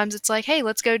 And sometimes it's like, hey,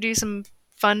 let's go do some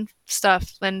fun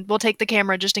stuff, and we'll take the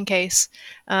camera just in case.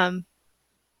 Yeah,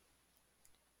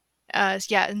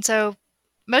 and so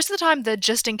most of the time, the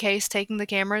just in case taking the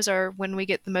cameras are when we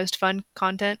get the most fun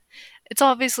content. It's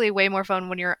obviously way more fun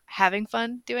when you're having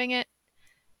fun doing it.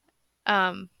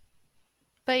 But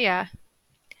yeah,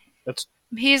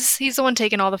 he's the one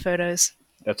taking all the photos.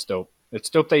 That's dope.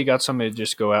 It's dope that you got somebody to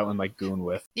just go out and like goon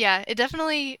with. Yeah,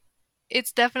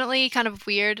 it's definitely kind of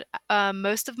weird.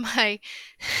 Most of my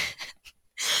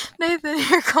Nathan,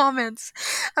 your comments.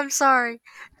 I'm sorry.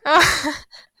 I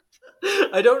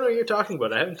don't know what you're talking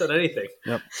about. I haven't done anything.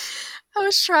 Yep. I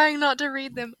was trying not to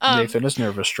read them. Nathan is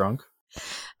nervous drunk.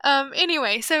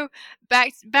 Anyway, so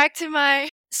back to my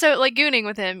like gooning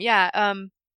with him. Yeah.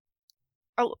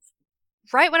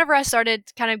 Right whenever I started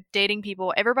kind of dating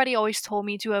people, everybody always told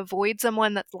me to avoid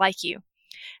someone that's like you.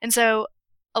 And so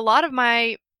a lot of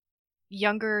my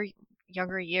younger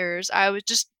years, I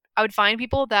would find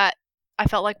people that I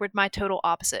felt like were my total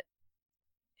opposite.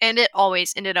 And it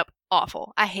always ended up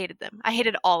awful. I hated them. I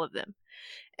hated all of them.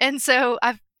 And so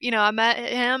I met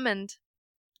him and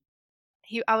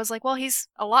I was like, well, he's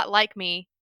a lot like me.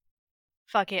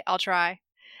 Fuck it, I'll try.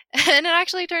 And it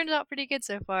actually turned out pretty good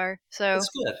so far. So that's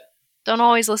good. Don't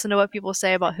always listen to what people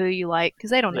say about who you like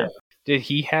because they don't know. Did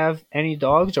he have any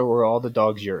dogs or were all the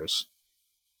dogs yours?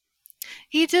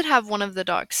 He did have one of the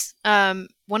dogs. One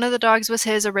of the dogs was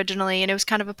his originally, and it was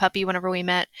kind of a puppy whenever we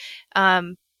met.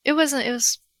 It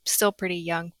was still pretty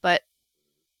young, but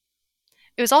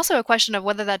it was also a question of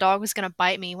whether that dog was going to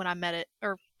bite me when I met it,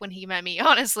 or when he met me,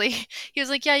 honestly. He was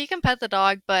like, yeah, you can pet the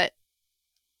dog, but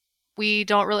we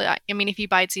don't really, I mean, if he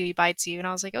bites you, he bites you. And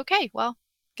I was like, okay, well,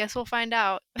 guess we'll find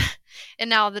out. And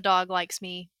now the dog likes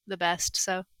me the best,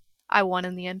 so I won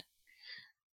in the end.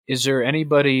 Is there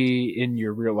anybody in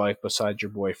your real life besides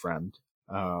your boyfriend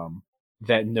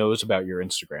that knows about your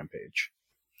Instagram page?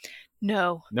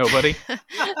 No. Nobody?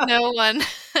 No one.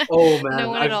 Oh man, no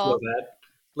one at all. That.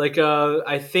 Like,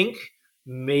 I think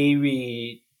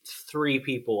maybe 3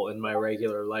 people in my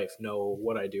regular life know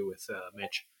what I do with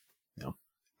Mitch. Yeah.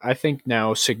 I think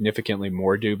now significantly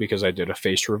more do because I did a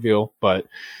face reveal, but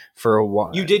for a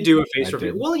while You did do a face I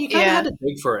reveal. did. Well, you kind of had to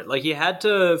dig for it. Like you had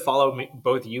to follow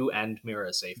both you and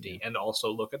Mira's safety, and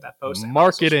also look at that post and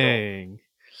also scroll.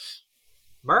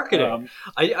 Marketing.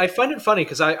 I find it funny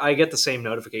because I get the same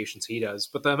notifications he does,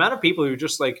 but the amount of people who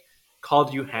just like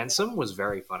called you handsome was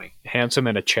very funny. Handsome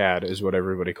and a Chad is what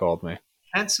everybody called me.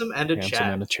 Handsome and a Handsome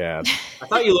Chad. and a Chad. I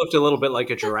thought you looked a little bit like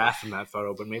a giraffe in that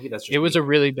photo, but maybe that's just It was me. a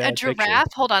really A bad giraffe? picture.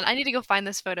 Hold on, I need to go find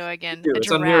this photo again. Dude, A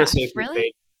it's on Mira's giraffe, safety really?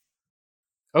 page.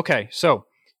 Okay, so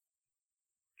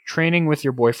training with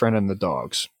your boyfriend and the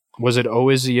dogs. Was it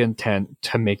always the intent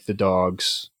to make the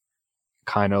dogs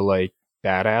kind of like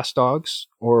badass dogs?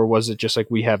 Or was it just like,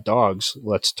 we have dogs,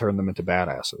 let's turn them into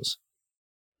badasses?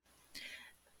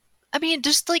 I mean,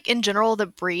 just like in general, the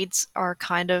breeds are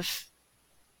kind of,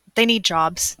 they need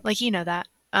jobs. Like, you know that.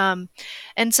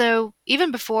 And so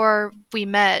even before we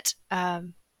met,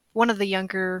 one of the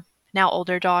younger, now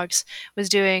older dogs was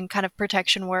doing kind of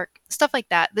protection work, stuff like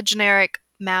that. The generic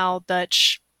Mal,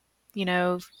 Dutch,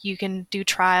 you can do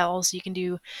trials, you can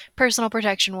do personal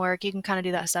protection work, you can kind of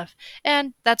do that stuff.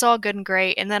 And that's all good and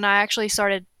great. And then I actually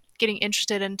started getting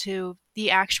interested into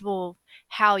the actual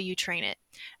how you train it.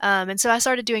 And so I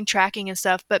started doing tracking and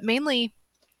stuff, but mainly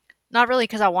not really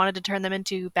because I wanted to turn them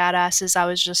into badasses. I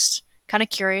was just kind of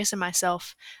curious in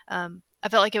myself. I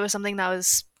felt like it was something that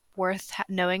was worth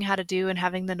knowing how to do and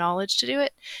having the knowledge to do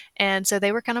it. And so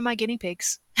they were kind of my guinea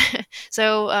pigs.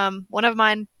 So one of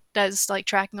mine does like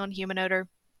tracking on human odor.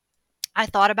 I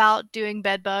thought about doing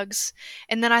bed bugs,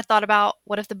 and then I thought about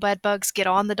what if the bed bugs get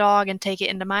on the dog and take it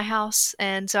into my house,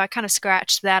 and so I kind of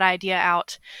scratched that idea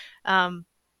out. Um,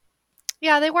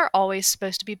 yeah, they weren't always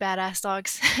supposed to be badass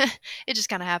dogs. It just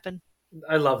kind of happened.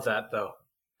 I love that though.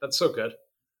 That's so good.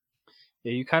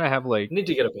 Yeah, you kind of have like I need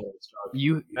to get a balance dog.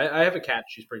 you I have a cat.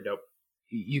 She's pretty dope.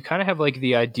 you kind of have like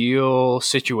the ideal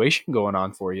situation going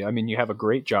on for you. I mean, you have a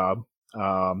great job.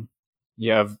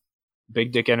 You have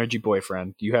big dick energy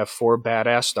boyfriend. You have 4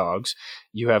 badass dogs.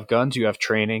 You have guns. You have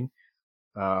training.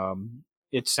 I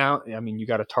mean, you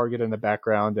got a target in the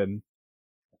background, and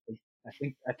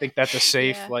I think that's a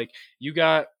safe. Yeah. Like you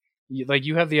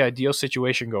have the ideal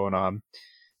situation going on.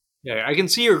 Yeah, I can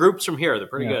see your groups from here. They're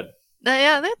pretty Yeah. good.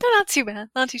 Yeah, they're not too bad,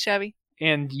 not too shabby.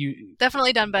 And you,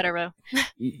 Definitely done better, though.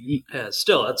 Yeah,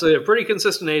 still, that's a pretty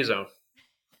consistent A zone.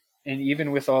 and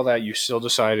even with all that, you still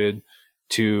decided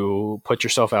to put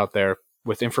yourself out there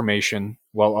with information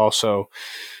while also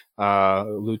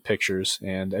loot pictures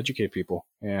and educate people.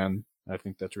 And I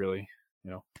think that's really,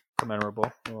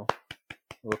 commendable. A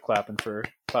little clapping for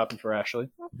Ashlei.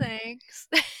 Well, thanks.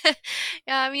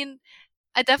 Yeah, I mean,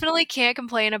 I definitely can't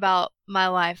complain about my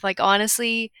life. Like,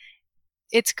 honestly,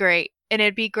 it's great. And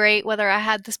it'd be great whether I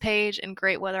had this page and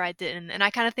great whether I didn't. And I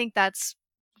kind of think that's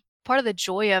part of the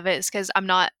joy of it is because I'm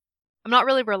not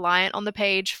really reliant on the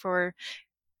page for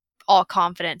all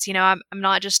confidence. I'm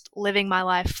not just living my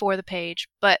life for the page,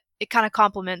 but it kind of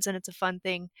complements and it's a fun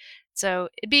thing. So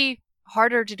it'd be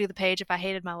harder to do the page if I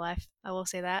hated my life. I will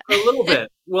say that. A little bit.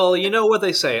 Well, you know what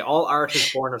they say: all art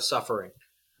is born of suffering.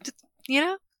 You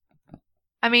know?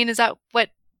 I mean, is that what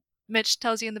Mitch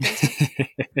tells you in the basement?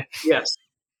 Yes.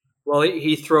 Well,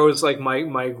 he throws like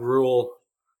my gruel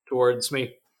towards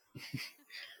me.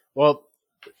 Well,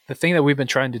 the thing that we've been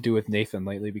trying to do with Nathan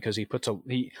lately, because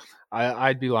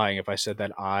I'd be lying if I said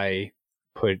that I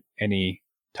put any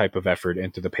type of effort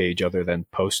into the page other than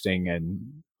posting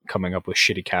and coming up with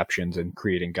shitty captions and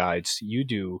creating guides. You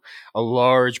do a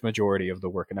large majority of the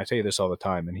work, and I tell you this all the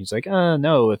time. And he's like,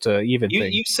 no, it's a even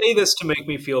thing. You say this to make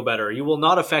me feel better. You will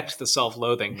not affect the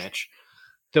self-loathing, Mitch.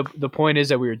 The point is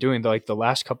that we were doing the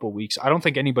last couple of weeks. I don't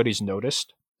think anybody's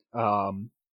noticed.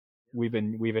 We've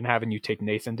been having you take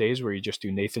Nathan days where you just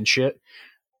do Nathan shit.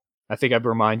 I think I'd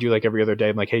remind you like every other day.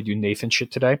 I'm like, hey, do Nathan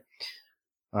shit today.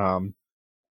 And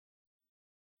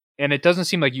it doesn't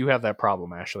seem like you have that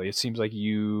problem, Ashlei. It seems like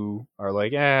you are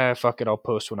like, fuck it, I'll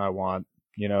post when I want.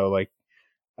 Like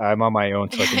I'm on my own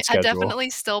fucking schedule. I definitely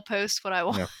still post what I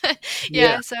want. Yeah.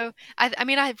 Yeah. So I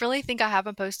mean, I really think I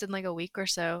haven't posted in like a week or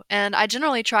so, and I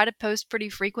generally try to post pretty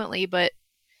frequently, but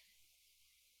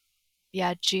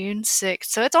yeah, June 6th.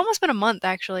 So it's almost been a month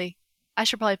actually. I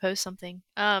should probably post something.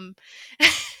 I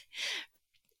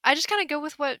just kind of go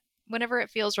with whenever it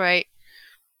feels right.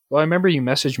 Well, I remember you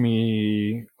messaged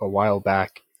me a while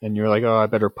back, and you're like, "Oh, I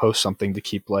better post something to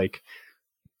keep like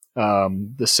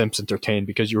the Simps entertained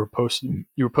because you were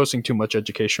posting too much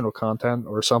educational content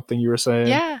or something." You were saying,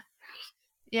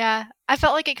 yeah. I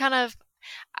felt like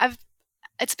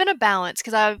it's been a balance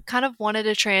because I've kind of wanted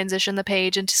to transition the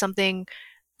page into something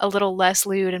a little less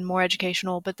lewd and more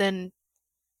educational, but then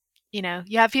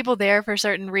you have people there for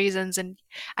certain reasons, and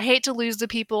I hate to lose the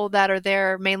people that are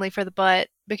there mainly for the butt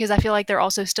because I feel like they're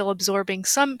also still absorbing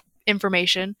some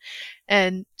information,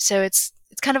 and so it's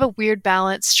kind of a weird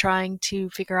balance trying to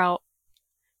figure out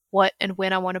what and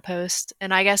when I want to post.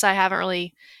 And I guess I haven't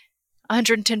really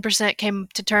 110% came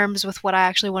to terms with what I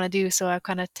actually want to do, so I've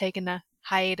kind of taken a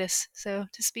hiatus, so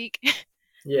to speak.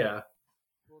 Yeah.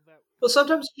 Well, that Well,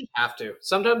 sometimes you have to.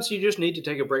 Sometimes you just need to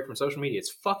take a break from social media. It's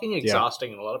fucking yeah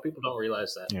exhausting, and a lot of people don't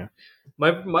realize that. yeah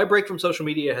My break from social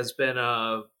media has been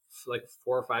like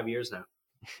 4 or 5 years now.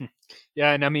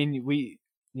 yeah, and I mean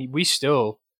we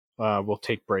still will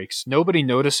take breaks. Nobody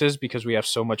notices because we have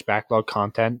so much backlog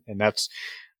content, and that's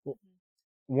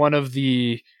one of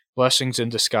the blessings in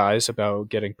disguise about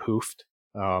getting poofed.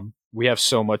 We have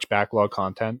so much backlog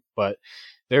content, but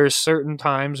there's certain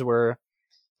times where,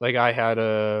 like, I had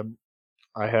a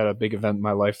big event in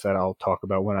my life that I'll talk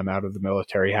about when I'm out of the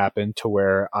military happen, to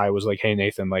where I was like, hey,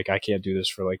 Nathan, like, I can't do this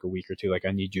for like a week or two. Like,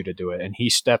 I need you to do it. And he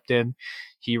stepped in,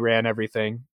 he ran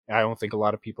everything. I don't think a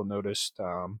lot of people noticed.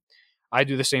 I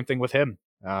do the same thing with him.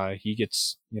 He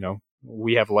gets,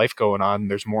 we have life going on.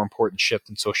 There's more important shit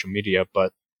than social media.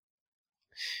 But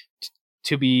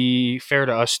to be fair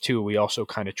to us too, we also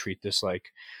kind of treat this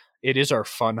like it is our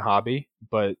fun hobby,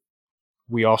 but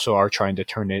we also are trying to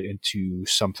turn it into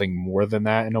something more than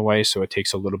that in a way. So it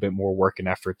takes a little bit more work and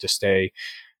effort to stay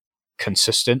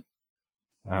consistent.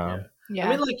 Yeah. I Yeah.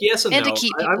 mean, like, yes and And to no.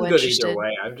 keep people I'm good either interested.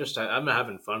 way. I'm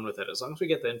having fun with it. As long as we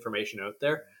get the information out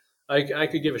there, I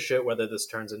could give a shit whether this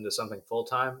turns into something full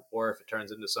time or if it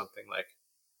turns into something like,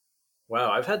 wow,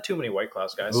 I've had too many White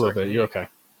Claws, A guys. little Sorry, bit. You're continue.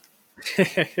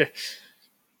 okay.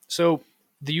 So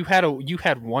you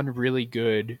had one really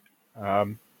good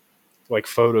um, like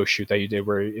photo shoot that you did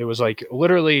where it was like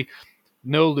literally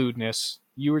no lewdness.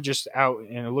 You were just out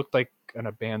and it looked like an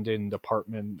abandoned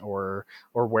apartment or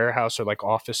warehouse or like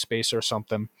office space or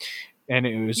something, and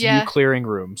it was you Yeah. clearing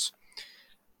rooms.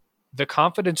 The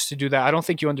confidence to do that, I don't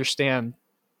think you understand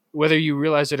whether you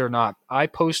realize it or not. I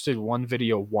posted one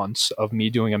video once of me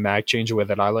doing a mag change the way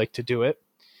that I like to do it,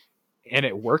 and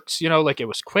it works. Like it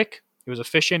was quick, it was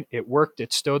efficient, it worked,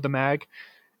 it stowed the mag,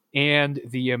 and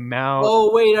the amount,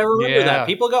 Oh wait, I remember that. yeah,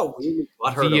 People got really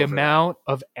butthurt the over that. amount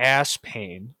of ass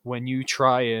pain when you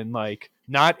try and like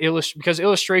not illustrate, because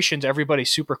illustrations everybody's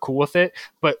super cool with it,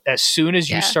 but as soon as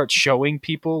you Yeah. start showing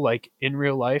people like in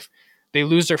real life, they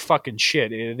lose their fucking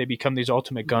shit. They become these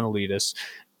ultimate gun elitists.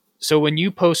 So when you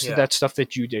posted Yeah. that stuff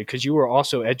that you did, because you were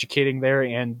also educating there,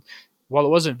 and while it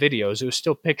wasn't videos, it was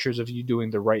still pictures of you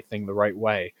doing the right thing the right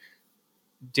way.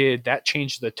 Did that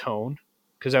change the tone?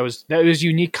 Because that was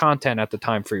unique content at the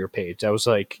time for your page. That was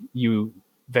like you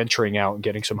venturing out and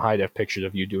getting some high def pictures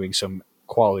of you doing some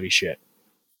quality shit.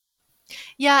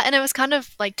 Yeah, and it was kind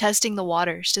of like testing the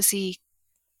waters to see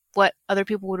what other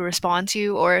people would respond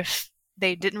to or if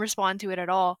they didn't respond to it at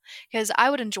all. Because I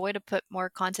would enjoy to put more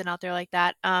content out there like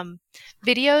that.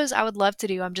 Videos, I would love to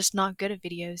do. I'm just not good at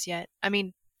videos yet. I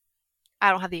mean,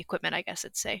 I don't have the equipment, I guess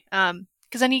I'd say.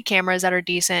 Because I need cameras that are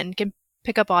decent and can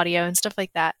pick up audio and stuff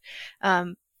like that.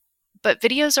 Um, but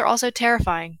videos are also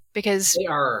terrifying because They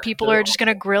are. people They're are just going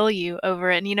to grill you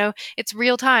over it. And, it's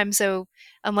real time. So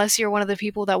unless you're one of the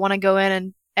people that want to go in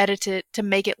and edit it to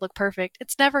make it look perfect,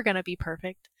 it's never going to be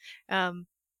perfect. Um,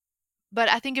 but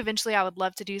I think eventually I would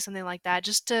love to do something like that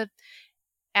just to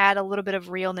add a little bit of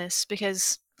realness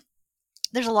because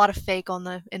there's a lot of fake on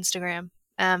the Instagram.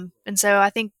 And so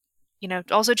I think,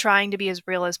 also trying to be as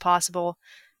real as possible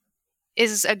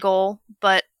is a goal,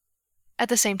 but at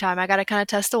the same time, I got to kind of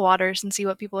test the waters and see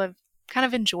what people have kind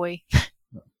of enjoy.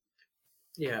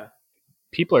 yeah.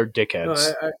 People are No,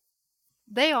 dickheads.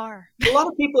 They are. a lot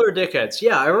of people are dickheads.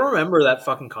 Yeah, I remember that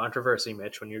fucking controversy,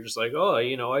 Mitch, when you're just like, oh,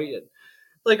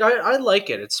 I like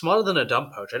it. It's smaller than a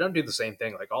dump pouch. I don't do the same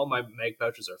thing. Like all my mag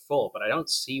pouches are full, but I don't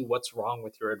see what's wrong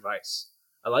with your advice.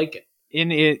 I like it,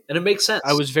 In it, and it makes I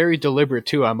sense. was very deliberate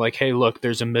too. I'm like, hey, look,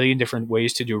 there's a million different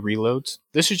ways to do reloads.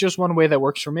 This is just one way that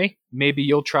works for me. Maybe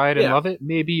you'll try it and Yeah, love it.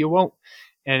 Maybe you won't.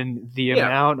 And the yeah,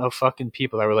 amount of fucking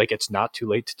people that were like, it's not too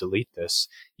late to delete this.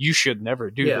 You should never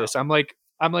do yeah. this. I'm like,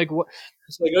 what?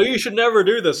 It's like, oh, you should never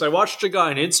do this. I watched a guy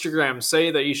on Instagram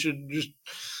say that you should just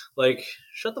like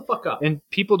shut the fuck up. And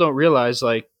people don't realize,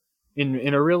 like,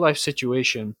 in a real life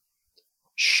situation,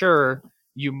 sure,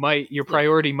 your Yeah,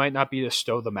 priority might not be to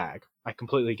stow the mag. I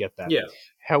completely get that. yeah.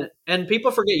 How And people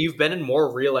forget you've been in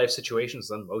more real life situations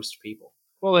than most people.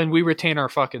 well, and we retain our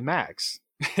fucking mags.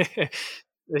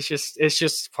 It's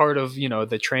just part of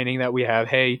the training that we have.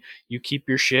 Hey, you keep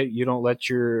your shit. You don't let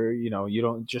you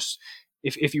don't just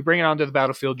if you bring it onto the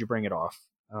battlefield, you bring it off.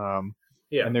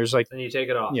 Yeah. And there's like, and you take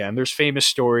it off. yeah, and there's famous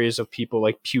stories of people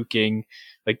like puking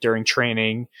like during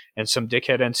training, and some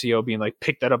dickhead NCO being like,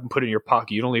 pick that up and put it in your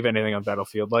pocket. You don't leave anything on the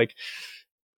battlefield. Like,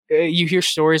 you hear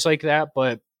stories like that,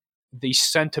 but the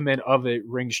sentiment of it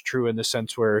rings true in the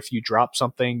sense where if you drop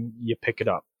something, you pick it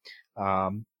up.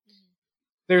 Um,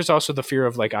 there's also the fear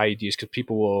of like IEDs,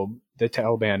 because the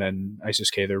Taliban and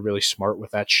ISIS-K, they're really smart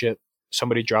with that shit.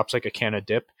 Somebody drops like a can of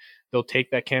dip, they'll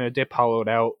take that can of dip, hollow it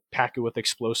out, pack it with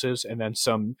explosives, and then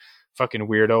some fucking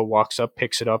weirdo walks up,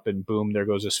 picks it up, and boom, there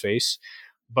goes his face.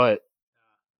 But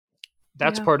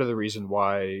that's part of the reason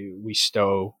why we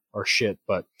stow our shit.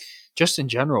 But just in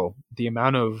general, the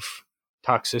amount of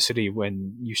toxicity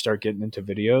when you start getting into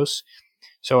videos.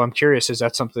 So I'm curious, is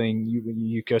that something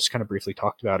you just kind of briefly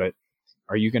talked about it?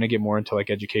 Are you going to get more into like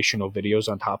educational videos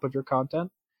on top of your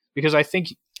content? Because I think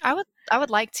I would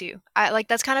like to. I like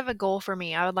that's kind of a goal for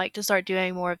me. I would like to start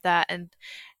doing more of that, and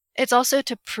it's also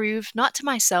to prove not to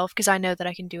myself because I know that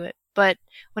I can do it, but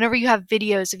whenever you have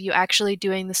videos of you actually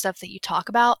doing the stuff that you talk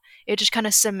about, it just kind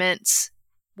of cements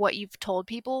what you've told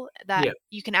people that Yeah,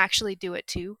 you can actually do it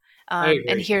too. I And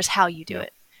agree. here's how you do yeah,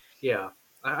 it. Yeah,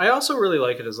 I also really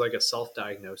like it as like a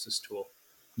self-diagnosis tool.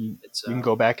 It's you can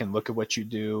go back and look at what you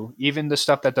do. Even the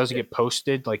stuff that doesn't yeah, get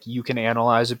posted, like you can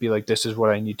analyze it, be like, this is what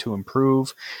I need to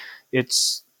improve.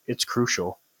 It's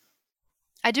crucial.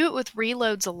 I do it with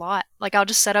reloads a lot. Like I'll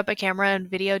just set up a camera and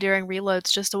video during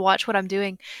reloads just to watch what I'm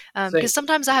doing. same. Because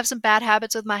sometimes I have some bad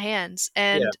habits with my hands,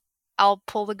 Yeah, and I'll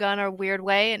pull the gun a weird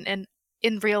way, and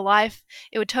in real life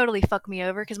it would totally fuck me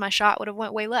over because my shot would have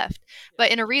went way left. But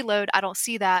in a reload, I don't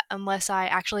see that unless I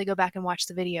actually go back and watch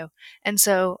the video. And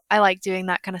so I like doing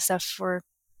that kind of stuff for,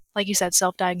 like you said,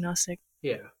 self-diagnostic.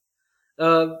 yeah.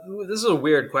 This is a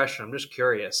weird question. I'm just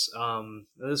curious.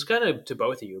 This is kind of to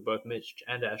both of you, both Mitch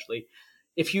and Ashley.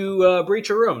 If you breach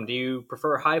a room, do you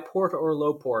prefer high port or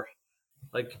low port?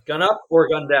 Like gun up or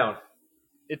gun down?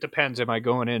 It depends. Am I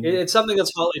going in? It's something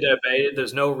that's hotly debated.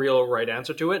 There's no real right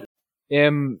answer to it.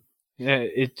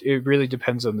 It really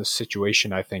depends on the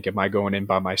situation. I think. Am I going in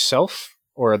by myself,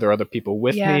 or are there other people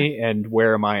with Yeah. me? And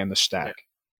where am I in the stack?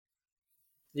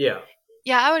 Yeah,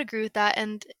 Yeah, I would agree with that.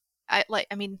 And I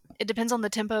mean, it depends on the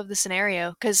tempo of the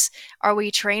scenario. Because are we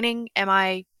training? Am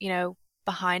I,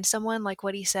 behind someone, like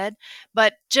what he said?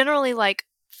 But generally, like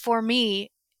for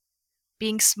me,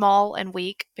 being small and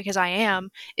weak, because I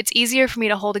am, it's easier for me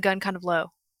to hold a gun kind of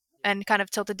low and kind of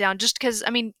tilted down. Just because, I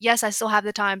mean, yes, I still have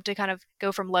the time to kind of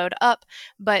go from low to up,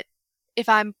 but if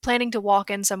I'm planning to walk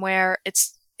in somewhere,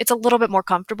 it's a little bit more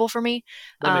comfortable for me.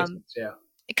 that makes Um, sense.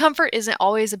 Yeah, Comfort isn't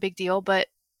always a big deal, but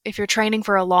if you're training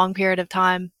for a long period of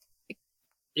time,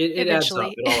 it adds up.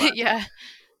 eventually, It all adds up. yeah,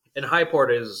 And high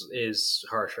port is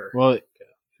harsher. Well,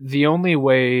 the only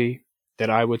way that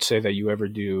I would say that you ever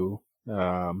do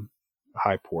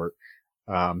high port,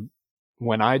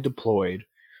 when I deployed,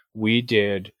 we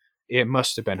did. It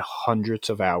must have been hundreds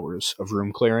of hours of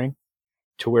room clearing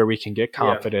to where we can get Yeah,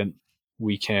 confident.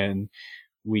 We can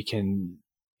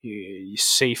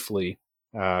safely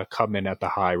come in at the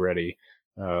high ready,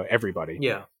 everybody.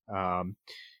 yeah, Um,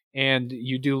 and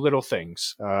you do little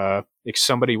things. If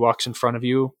somebody walks in front of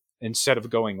you, instead of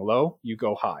going low, you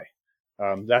go high.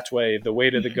 That's way the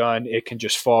weight of the gun, it can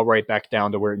just fall right back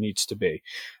down to where it needs to be.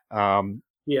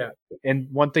 yeah, And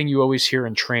one thing you always hear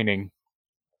in training,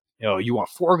 you want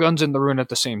 4 guns in the room at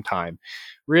the same time.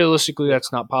 Realistically, yeah.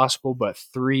 that's not possible, but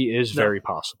 3 is No, very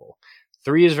possible.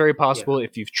 3 is very yeah, possible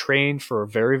if you've trained for a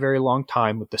very, very long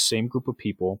time with the same group of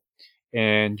people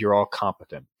and you're all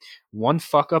competent. One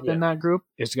fuck up yeah, in that group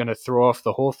is going to throw off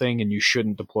the whole thing, and you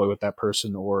shouldn't deploy with that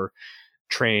person or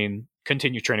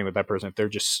continue training with that person if they're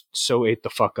just so ate the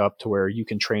fuck up to where you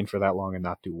can train for that long and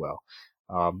not do well.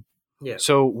 yeah,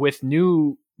 So with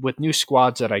new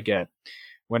squads that I get,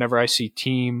 whenever I see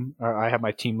I have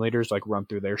my team leaders like run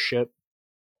through their shit,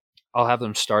 I'll have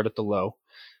them start at the low,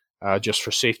 just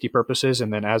for safety purposes,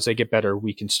 and then as they get better,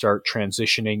 we can start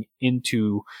transitioning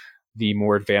into the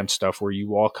more advanced stuff where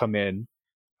you all come in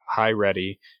high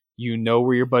ready. You know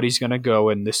where your buddy's going to go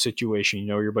in this situation. You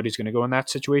know where your buddy's going to go in that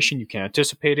situation. You can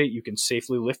anticipate it. You can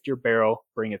safely lift your barrel,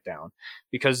 bring it down.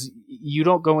 Because you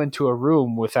don't go into a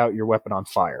room without your weapon on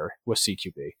fire with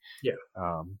CQB. yeah,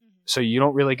 So you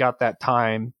don't really got that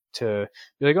time to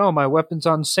be like, oh, my weapon's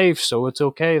unsafe, so it's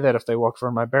okay that if they walk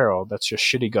for my barrel. That's just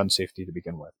shitty gun safety to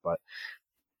begin with. But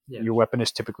yeah, your weapon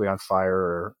is typically on fire.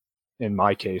 Or in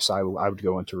my case, I would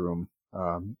go into a room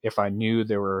if I knew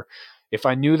there were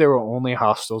only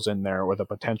hostiles in there or the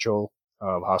potential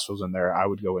of hostiles in there. I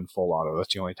would go in full auto.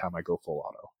 That's the only time I go full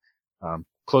auto.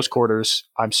 Close quarters,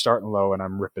 I'm starting low and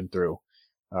I'm ripping through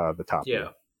the top. yeah.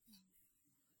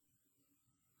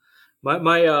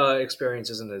 My experience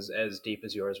isn't as deep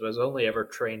as yours, but I was only ever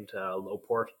trained low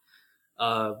port.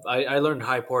 I learned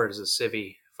high port as a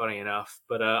civvy, funny enough,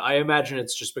 but I imagine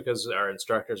it's just because our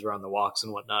instructors were on the walks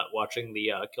and whatnot, watching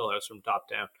the kill house from top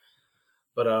down.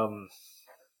 But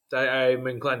I'm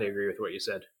inclined to agree with what you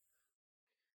said.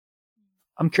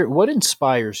 I'm curious, what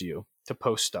inspires you to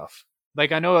post stuff?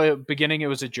 Like, I know at the beginning it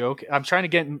was a joke. I'm trying to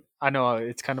get, I know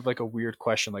it's kind of like a weird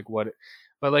question, like what,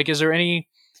 but like, is there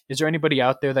anybody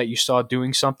out there that you saw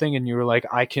doing something and you were like,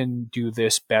 I can do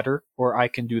this better, or I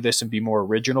can do this and be more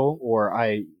original, or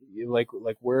like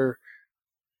where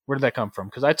did that come from?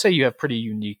 Because I'd say you have pretty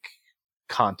unique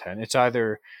content. It's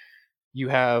either you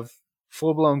have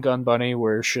full blown gun bunny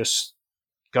where it's just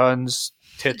guns,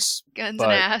 tits, Guns and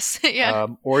butt, ass. Yeah.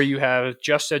 or you have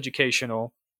just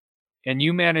educational, and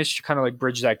you manage to kind of like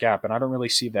bridge that gap. And I don't really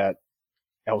see that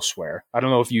elsewhere. I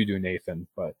don't know if you do, Nathan,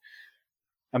 but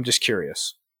I'm just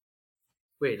curious.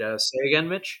 Wait, say again,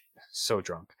 Mitch? So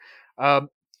drunk. Um,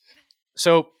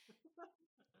 so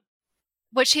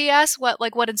Which he asked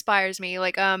what inspires me.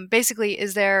 Like, basically,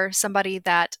 is there somebody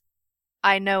that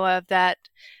I know of that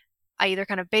I either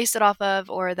kind of base it off of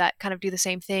or that kind of do the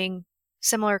same thing?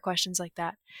 Similar questions like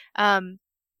that. Um,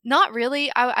 Not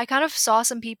really. I kind of saw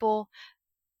some people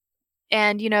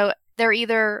and, they're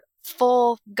either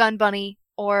full gun bunny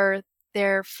or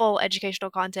they're full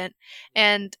educational content.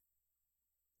 And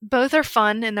both are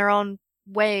fun in their own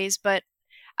ways, but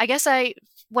I guess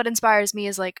what inspires me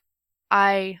is like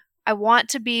I I want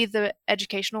to be the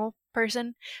educational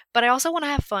person, but I also want to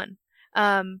have fun.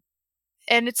 Um,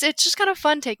 and it's just kind of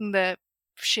fun taking the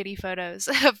shitty photos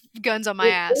of guns on my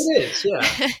ass. It is,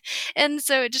 yeah. And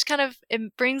so it just kind of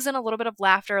it brings in a little bit of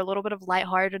laughter, a little bit of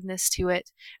lightheartedness to it,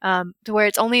 to where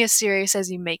it's only as serious as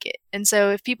you make it. And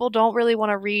so if people don't really want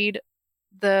to read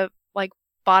the like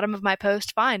bottom of my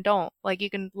post, fine, don't. Like you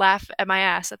can laugh at my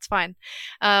ass, that's fine.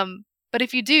 But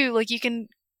if you do, like you can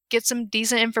get some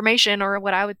decent information or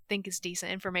what I would think is decent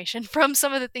information from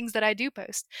some of the things that I do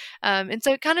post. And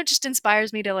so it kind of just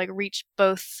inspires me to like reach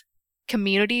both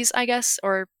communities, I guess,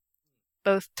 or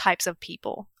both types of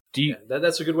people. do you, Yeah,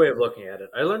 that's a good way of looking at it.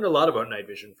 I learned a lot about night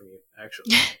vision from you,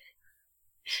 actually.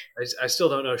 I still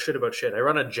don't know shit about shit. I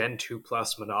run a Gen 2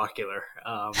 Plus monocular,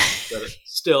 but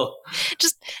still,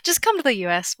 just come to the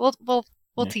US. We'll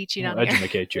yeah, teach you we'll down here.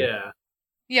 educate you. yeah,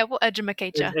 Yeah, we'll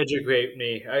educate you. educate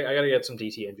me. I gotta get some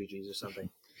DT NVGs or something.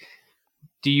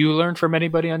 Do you learn from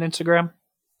anybody on Instagram?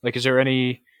 Like, is there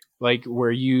any like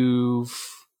where you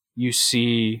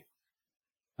see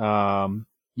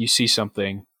you see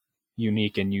something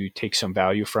unique and you take some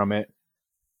value from it?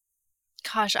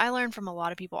 Gosh, I learn from a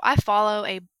lot of people. I follow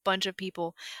a bunch of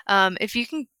people. If you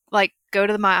can like go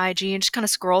to my IG and just kind of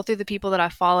scroll through the people that I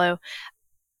follow,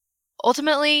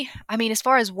 ultimately, I mean, as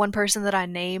far as one person that I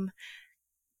name,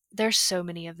 there's so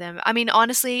many of them. I mean,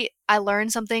 honestly, I learn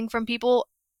something from people,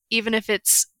 even if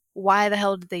it's why the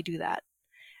hell did they do that?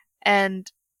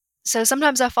 And so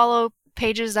sometimes I follow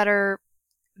pages that are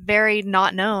very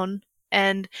not known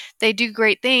and they do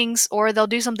great things or they'll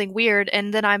do something weird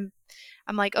and then I'm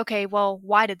like, okay, well,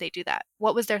 why did they do that?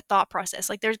 What was their thought process?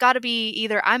 Like there's got to be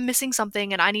either I'm missing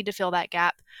something and I need to fill that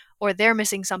gap or they're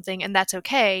missing something and that's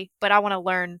okay, but I want to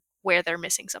learn where they're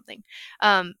missing something.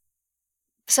 Um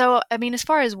so I mean as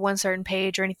far as one certain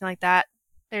page or anything like that,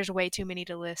 there's way too many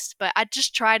to list, but I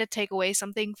just try to take away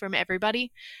something from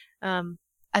everybody.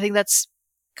 I think that's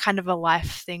kind of a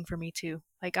life thing for me too.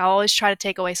 Like I always try to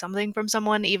take away something from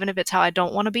someone, even if it's how I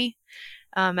don't want to be.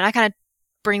 And I kind of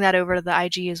bring that over to the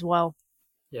IG as well.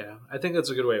 Yeah, I think that's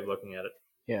a good way of looking at it.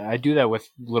 Yeah, I do that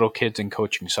with little kids in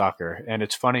coaching soccer, and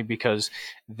it's funny because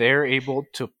they're able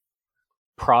to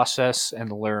process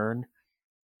and learn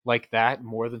like that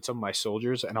more than some of my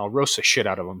soldiers, and I'll roast the shit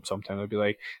out of them sometimes. I'll be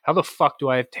like, how the fuck do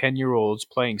I have 10-year-olds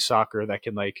playing soccer that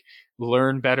can like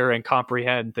learn better and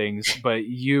comprehend things, but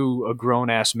you, a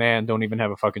grown-ass man, don't even have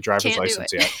a fucking driver's Can't do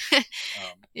license it. yet?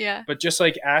 Yeah. But just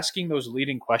like asking those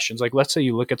leading questions, like let's say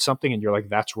you look at something and you're like,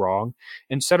 that's wrong,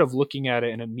 instead of looking at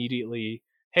it and immediately,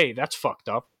 hey, that's fucked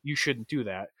up, you shouldn't do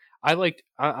that. I'm like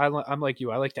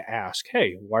you. I like to ask,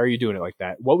 hey, why are you doing it like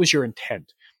that? What was your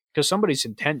intent? Because somebody's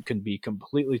intent can be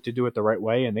completely to do it the right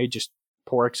way and they just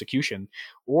poor execution,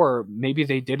 or maybe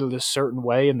they did it a certain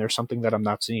way and there's something that I'm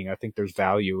not seeing. I think there's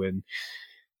value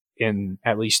in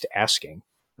at least asking,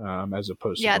 as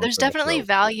opposed to Yeah, going there's for the definitely throat.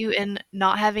 value in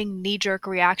not having knee-jerk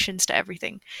reactions to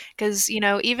everything. Because,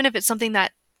 even if it's something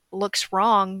that looks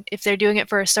wrong, if they're doing it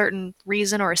for a certain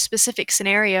reason or a specific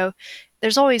scenario,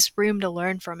 there's always room to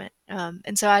learn from it.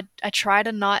 And so I try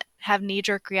to not have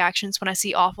knee-jerk reactions when I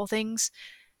see awful things.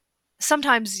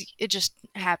 sometimes it just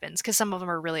happens because some of them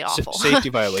are really awful. Safety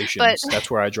But violations. That's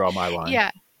where I draw my line.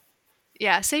 yeah,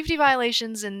 yeah, safety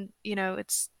violations, and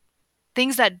it's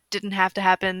things that didn't have to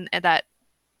happen, and that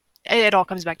it all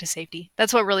comes back to safety.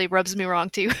 That's what really rubs me wrong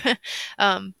too.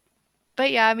 um,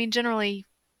 but yeah, I mean, generally,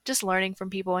 just learning from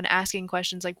people and asking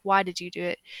questions like, "Why did you do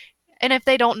it?" And if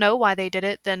they don't know why they did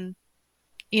it, then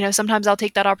sometimes I'll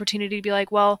take that opportunity to be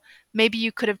like, well, maybe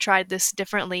you could have tried this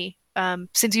differently,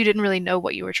 since you didn't really know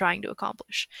what you were trying to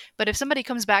accomplish. But if somebody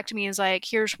comes back to me and is like,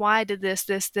 here's why I did this,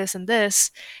 this, this, and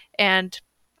this, and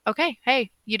okay,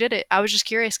 hey, you did it. I was just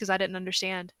curious because I didn't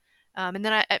understand. And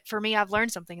then for me, I've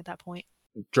learned something at that point.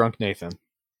 Drunk Nathan.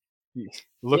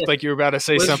 Looked Yeah. like you were about to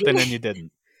say something and you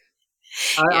didn't.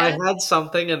 I had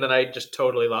something and then I just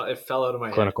totally lost. It fell out of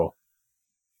my Clinical.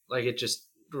 head. Like it just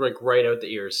right out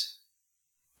the ears.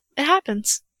 It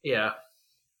happens. Yeah.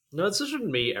 No, it's just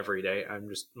me every day. I'm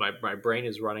just my brain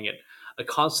is running at a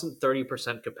constant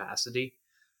 30% capacity.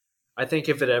 I think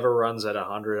if it ever runs at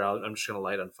 100, I'm just gonna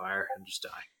light on fire and just die.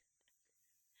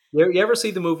 You ever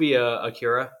see the movie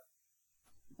Akira?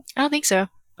 I don't think so.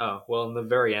 Oh well, in the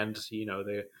very end,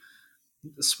 the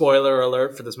spoiler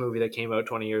alert for this movie that came out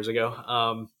 20 years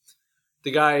ago.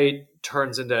 The guy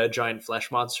turns into a giant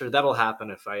flesh monster. That'll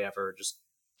happen if I ever just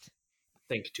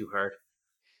think too hard.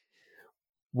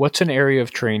 What's an area of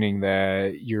training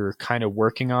that you're kind of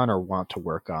working on or want to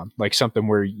work on? Like something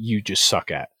where you just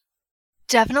suck at?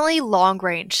 Definitely long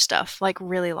range stuff, like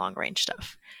really long range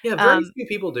stuff. Yeah, very few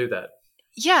people do that.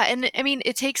 Yeah, and I mean,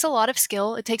 it takes a lot of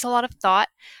skill. It takes a lot of thought.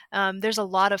 There's a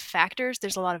lot of factors.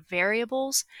 There's a lot of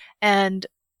variables, and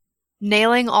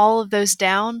nailing all of those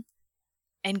down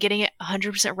and getting it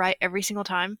 100% right every single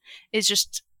time is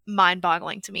just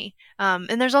mind-boggling to me.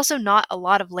 And there's also not a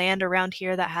lot of land around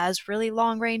here that has really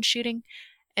long-range shooting,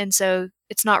 and so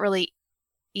it's not really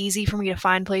easy for me to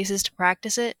find places to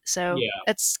practice it. So Yeah.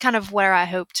 that's kind of where I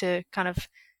hope to kind of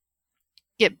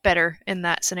get better in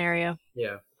that scenario.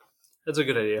 Yeah, that's a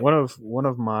good idea. One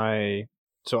of my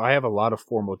so I have a lot of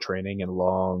formal training in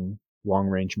long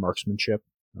range marksmanship.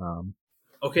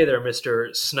 Okay, there,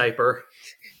 Mr. Sniper.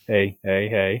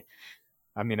 Hey.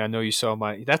 I mean, I know you saw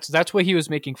my. That's what he was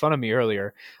making fun of me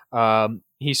earlier.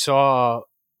 He saw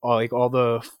all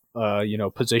the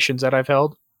positions that I've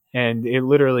held, and it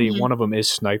literally one of them is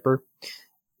sniper.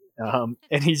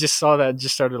 And he just saw that and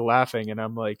just started laughing, and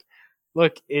I'm like,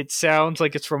 look, it sounds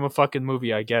like it's from a fucking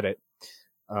movie. I get it.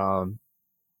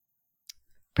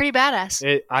 Pretty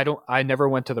badass. I never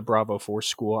went to the Bravo 4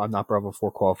 school. I'm not Bravo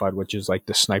 4 qualified, which is like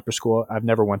the sniper school. I've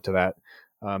never went to that.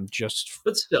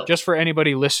 But still, just for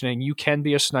anybody listening, you can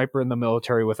be a sniper in the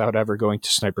military without ever going to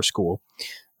sniper school.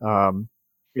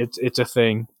 It's a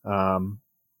thing. And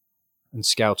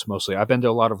scouts mostly. I've been to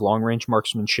a lot of long range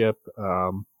marksmanship.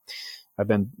 I've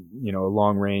been, a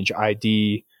long range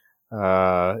ID.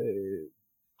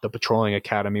 The patrolling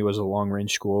academy was a long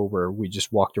range school where we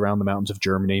just walked around the mountains of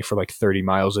Germany for like 30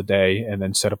 miles a day and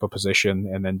then set up a position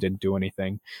and then didn't do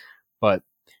anything. But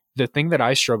the thing that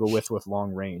I struggle with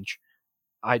long range,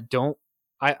 I can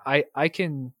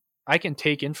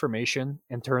take information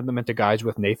and turn them into guides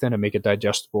with Nathan and make it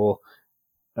digestible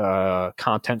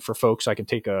content for folks. I can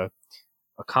take a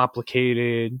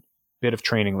complicated bit of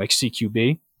training like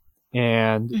CQB,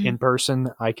 and in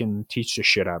person I can teach the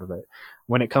shit out of it.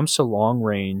 When it comes to long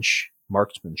range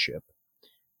marksmanship,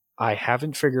 I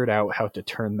haven't figured out how to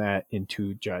turn that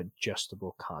into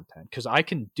digestible content, because I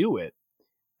can do it,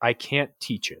 I can't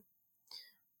teach it.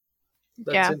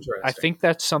 That's interesting. I think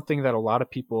that's something that a lot of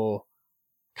people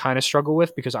kind of struggle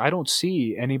with, because I don't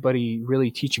see anybody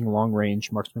really teaching long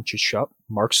range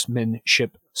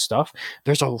marksmanship stuff.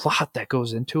 There's a lot that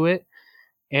goes into it,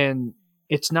 and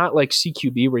it's not like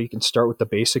CQB where you can start with the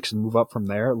basics and move up from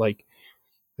there. Like,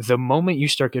 the moment you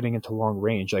start getting into long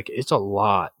range, like, it's a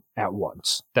lot at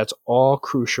once. That's all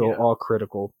crucial, all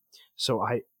critical. So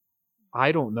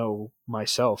I don't know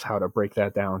myself how to break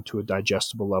that down to a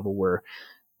digestible level where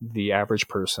the average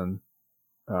person,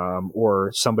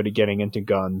 or somebody getting into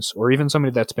guns, or even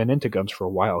somebody that's been into guns for a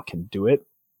while, can do it.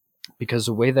 Because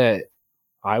the way that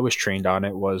I was trained on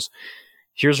it was,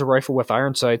 here's a rifle with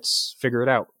iron sights, figure it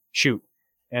out, shoot.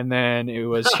 And then it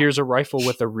was, here's a rifle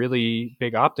with a really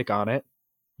big optic on it,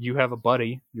 you have a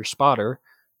buddy, your spotter,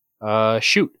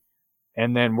 shoot.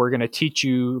 And then we're going to teach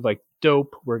you like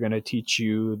dope, we're going to teach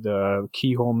you the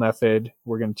keyhole method,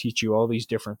 we're going to teach you all these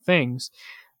different things.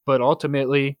 But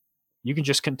ultimately, you can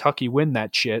just Kentucky win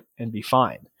that shit and be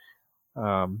fine.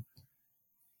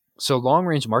 So long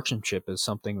range marksmanship is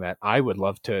something that I would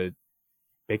love to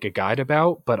make a guide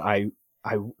about, but I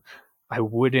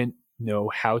wouldn't know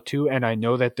how to. And I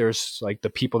know that there's like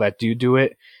the people that do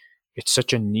it, it's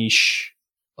such a niche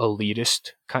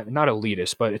elitist not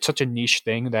elitist, but it's such a niche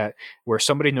thing that where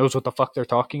somebody knows what the fuck they're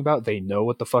talking about, they know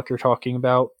what the fuck you're talking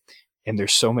about, and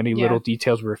there's so many little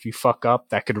details where if you fuck up,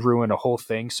 that could ruin a whole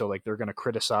thing. So like they're going to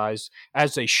criticize,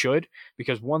 as they should,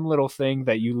 because one little thing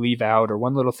that you leave out or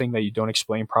one little thing that you don't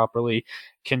explain properly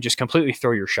can just completely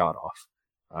throw your shot off.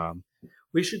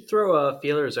 We should throw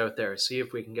feelers out there, see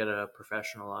if we can get a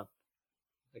professional on,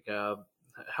 like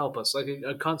help us, like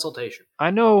a consultation.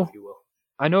 I know, if you will.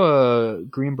 I know a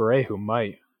Green Beret who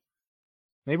might.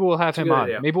 Maybe we'll have him on.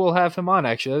 Idea. Maybe we'll have him on,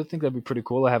 actually. I think that'd be pretty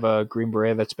cool to have a Green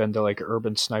Beret that's been to like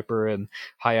urban sniper and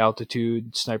high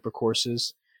altitude sniper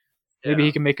courses. Maybe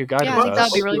he can make a guide Yeah, with I think us.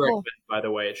 that'd be really cool. By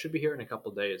the way, it should be here in a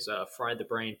couple of days. Fried the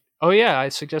Brain. Oh yeah, I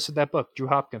suggested that book. Drew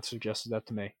Hopkins suggested that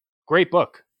to me. Great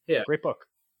book. Yeah. Great book.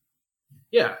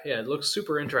 Yeah, it looks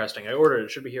super interesting. I ordered it.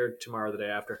 It should be here tomorrow or the day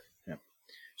after. Yeah.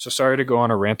 So sorry to go on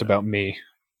a rant about me.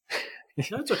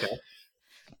 No, it's okay.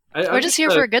 We're just here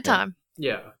for a good time.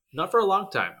 Yeah, not for a long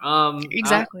time.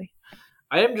 Exactly.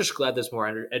 I am just glad there's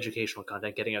more educational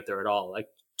content getting out there at all. Like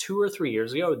 2 or 3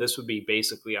 years ago, this would be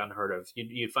basically unheard of.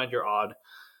 You'd find your odd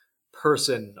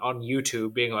person on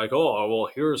YouTube being like, "Oh, well,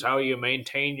 here's how you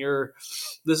maintain your.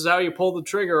 This is how you pull the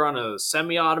trigger on a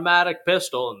semi-automatic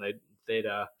pistol," and they'd.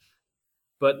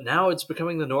 But now it's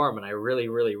becoming the norm, and I really,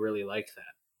 really, really like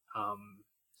that.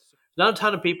 Not a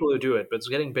ton of people who do it, but it's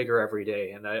getting bigger every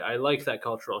day, and I like that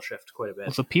cultural shift quite a bit.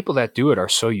 Well, the people that do it are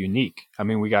so unique. I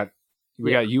mean, we got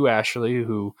you, Ashley,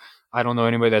 who I don't know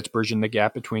anybody that's bridging the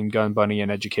gap between Gun Bunny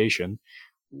and education.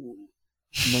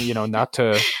 You know, not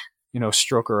to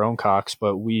stroke our own cocks,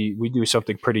 but we do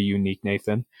something pretty unique,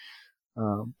 Nathan.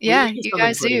 Yeah, you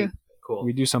guys do. Cool.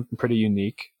 We do something pretty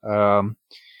unique. The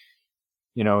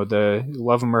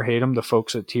love 'em or hate 'em, the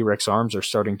folks at T-Rex Arms are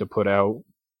starting to put out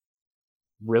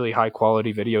really high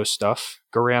quality video stuff.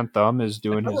 Garand Thumb is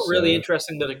doing his really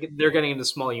interesting that they're getting into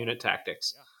small unit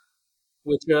tactics.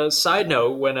 Which side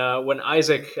note, when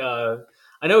Isaac, I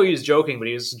know he was joking, but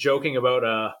he was joking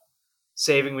about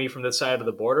saving me from this side of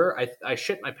the border. I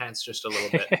shit my pants just a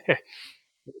little bit. It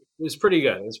was pretty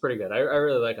good. I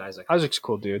really like Isaac. Isaac's a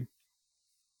cool dude.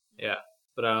 Yeah,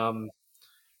 but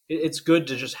it's good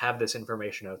to just have this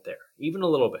information out there, even a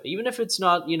little bit, even if it's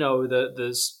not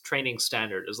the training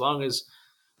standard. As long as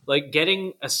like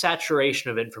getting a saturation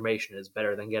of information is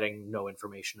better than getting no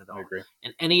information at all. I agree.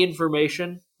 And any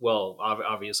information, well,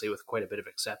 obviously with quite a bit of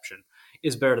exception,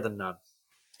 is better than none.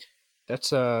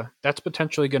 That's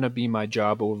potentially going to be my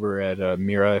job over at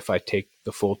Mira if I take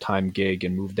the full-time gig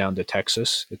and move down to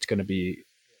Texas. It's going to be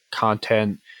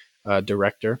content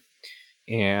director,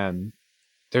 and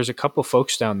there's a couple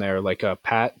folks down there like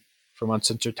Pat from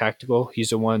Uncensored Tactical. He's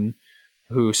the one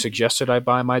who suggested I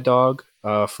buy my dog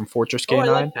from Fortress K9.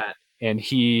 I like Pat. And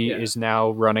he is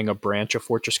now running a branch of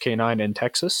Fortress K9 in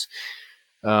Texas.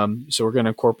 So we're going to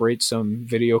incorporate some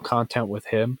video content with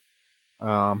him.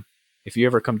 If you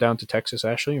ever come down to Texas,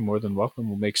 Ashley, you're more than welcome.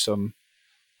 We'll make some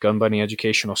Gun Bunny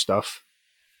educational stuff.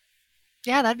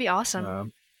 Yeah, that'd be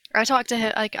awesome. I talk to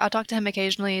him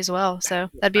occasionally as well, so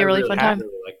that'd be a really fun time. I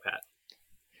really like Pat.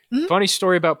 Mm-hmm. Funny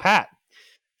story about Pat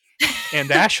and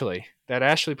Ashley that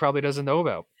Ashley probably doesn't know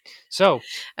about. So,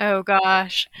 oh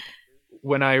gosh,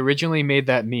 when I originally made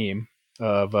that meme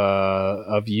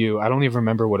of you, I don't even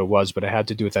remember what it was, but it had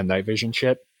to do with that night vision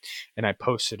shit, and I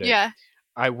posted it. Yeah.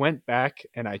 I went back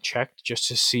and I checked just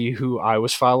to see who I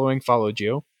was followed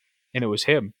you, and it was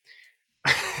him.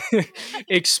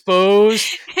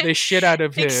 Exposed the shit out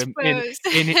of him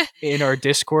in our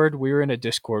Discord. We were in a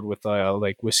Discord with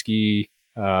like Whiskey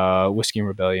and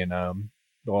Rebellion,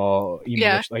 all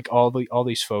like all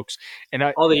these folks, and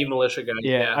all the militia guys.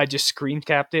 Yeah, I just screen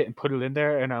capped it and put it in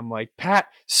there, and I'm like, Pat,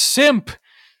 simp.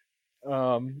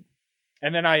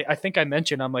 And then I think I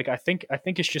mentioned, I'm like, I think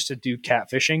it's just a dude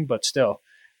catfishing, but still.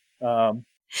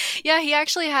 Yeah, he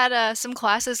actually had some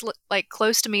classes like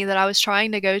close to me that I was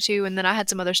trying to go to, and then I had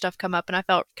some other stuff come up, and I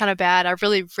felt kind of bad. I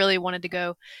really, really wanted to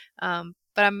go, but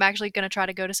I'm actually going to try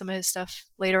to go to some of his stuff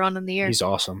later on in the year. He's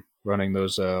awesome running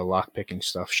those lock picking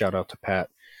stuff. Shout out to Pat.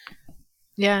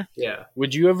 Yeah. Yeah.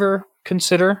 Would you ever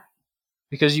consider,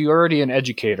 because you're already an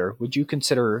educator, would you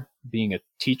consider being a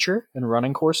teacher and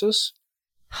running courses?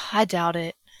 I doubt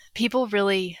it. People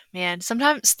really, man,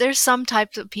 sometimes there's some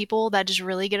types of people that just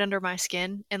really get under my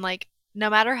skin, and like no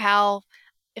matter how,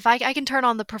 if I can turn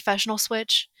on the professional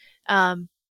switch,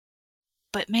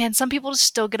 but man, some people just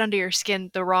still get under your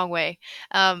skin the wrong way.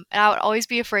 And I would always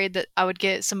be afraid that I would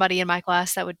get somebody in my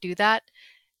class that would do that.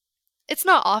 It's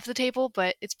not off the table,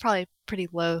 but it's probably pretty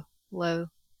low,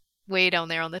 way down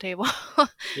there on the table.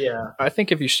 Yeah. I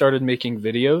think if you started making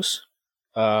videos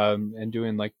and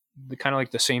doing like the kind of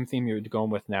like the same theme you're going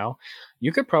with now,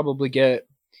 you could probably get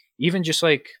even just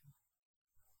like,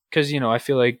 because I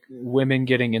feel like women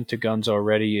getting into guns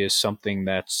already is something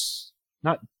that's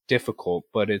not difficult,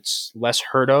 but it's less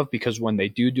heard of, because when they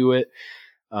do it,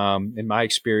 in my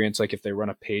experience, like if they run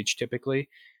a page, typically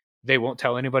they won't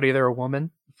tell anybody they're a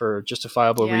woman for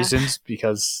justifiable Yeah. reasons,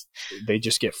 because they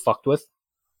just get fucked with.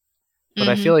 But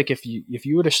I Mm-hmm. feel like if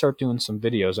you were to start doing some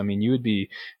videos, I mean, you would be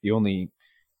the only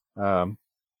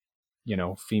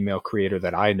female creator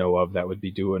that I know of that would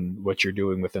be doing what you're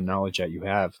doing with the knowledge that you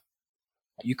have.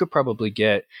 You could probably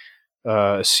get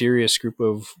a serious group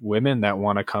of women that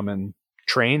want to come and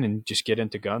train and just get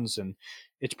into guns. And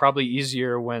it's probably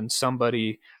easier when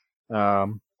somebody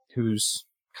who's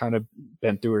kind of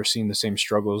been through or seen the same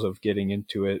struggles of getting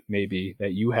into it, maybe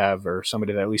that you have, or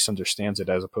somebody that at least understands it,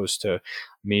 as opposed to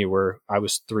me, where I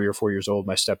was 3 or 4 years old.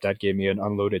 My stepdad gave me an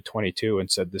unloaded 22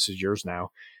 and said, "This is yours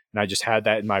now." And I just had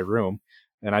that in my room,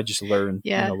 and I just learned,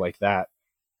 Yeah. like that.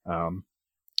 Yeah,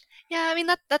 I mean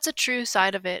that's a true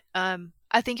side of it.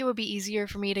 I think it would be easier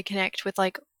for me to connect with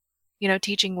like,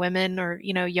 teaching women or,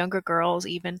 younger girls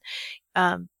even.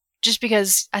 Just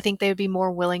because I think they would be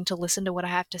more willing to listen to what I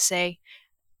have to say.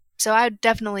 So I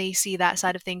definitely see that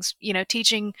side of things.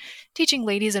 Teaching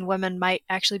ladies and women might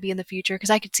actually be in the future,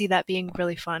 because I could see that being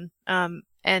really fun. And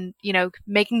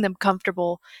making them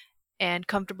comfortable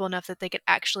enough that they could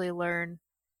actually learn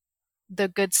the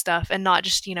good stuff and not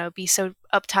just be so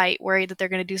uptight, worried that they're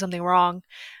going to do something wrong.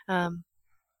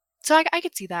 So I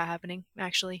could see that happening.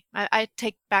 Actually, I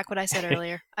take back what I said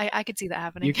earlier. I could see that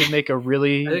happening. You could make a I think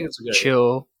really it's a good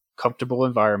chill, comfortable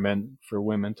environment for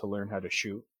women to learn how to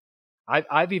shoot.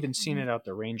 I've even seen it out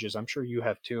the ranges. I'm sure you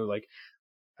have too. Like,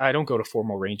 I don't go to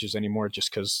formal ranges anymore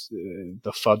just because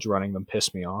the fudge running them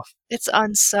piss me off. It's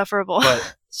unsufferable.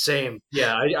 But Same.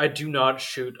 Yeah, I do not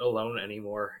shoot alone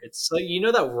anymore. It's like,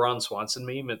 that Ron Swanson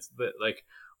meme. It's that like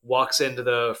walks into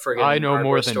the friggin' I know hardware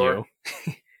more than store.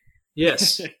 you.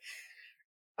 Yes.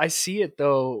 I see it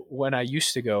though when I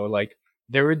used to go. Like,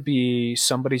 there would be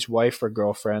somebody's wife or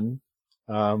girlfriend,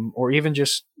 or even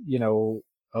just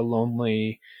a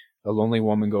lonely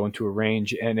woman going to a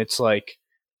range, and it's like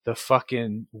the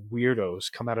fucking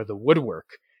weirdos come out of the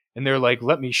woodwork, and they're like,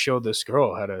 "Let me show this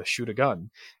girl how to shoot a gun,"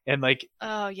 and like,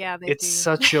 Oh yeah, they it's do.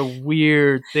 such a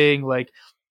weird thing. Like,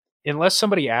 unless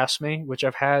somebody asks me, which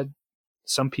I've had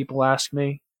some people ask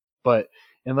me, but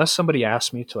unless somebody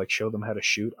asks me to like show them how to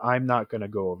shoot, I'm not going to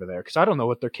go over there, because I don't know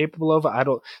what they're capable of.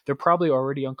 They're probably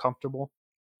already uncomfortable.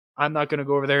 I'm not going to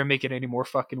go over there and make it any more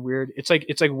fucking weird. It's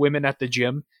like women at the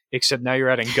gym, except now you're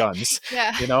adding guns.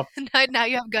 Yeah. Now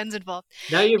you have guns involved.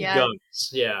 Now you have Yeah. guns.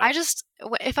 Yeah. I just,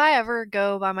 if I ever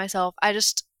go by myself,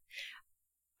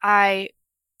 I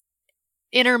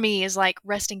inner me is like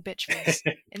resting bitch face.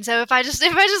 And so if I just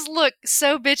look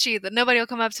so bitchy that nobody will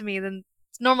come up to me, then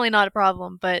it's normally not a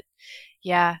problem. But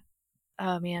yeah,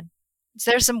 oh man,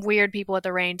 there's some weird people at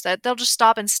the range that they'll just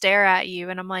stop and stare at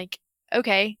you, and I'm like,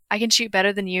 okay, I can shoot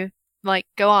better than you. Like,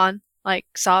 go on, like,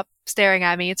 stop staring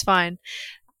at me. It's fine.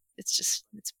 It's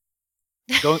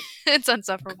Going it's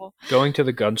unsufferable. going to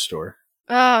the gun store.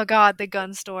 Oh god, the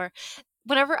gun store.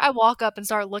 Whenever I walk up and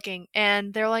start looking,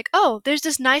 and they're like, "Oh, there's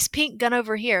this nice pink gun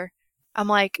over here," I'm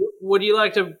like, Would you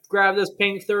like to grab this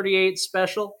pink 38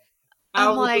 special?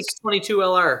 Out with this 22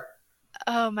 LR.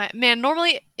 oh my man.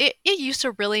 Normally, it used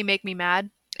to really make me mad,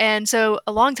 and so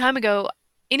a long time ago,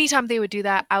 anytime they would do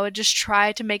that, I would just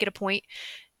try to make it a point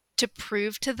to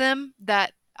prove to them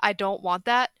that I don't want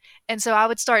that. And so I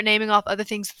would start naming off other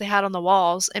things that they had on the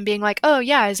walls and being like, "Oh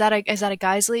yeah, is that a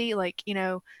Geisley?" Like,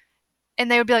 and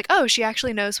they would be like, "Oh, she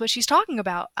actually knows what she's talking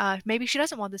about. Maybe she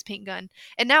doesn't want this pink gun."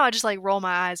 And now I just like roll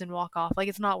my eyes and walk off. Like,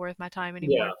 it's not worth my time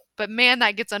anymore. Yeah. But man,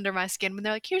 that gets under my skin when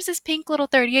they're like, "Here's this pink little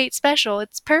 38 special.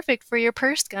 It's perfect for your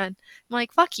purse gun." I'm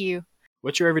like, "Fuck you."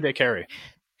 What's your everyday carry?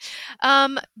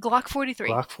 Glock 43.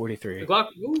 Glock 43. The Glock.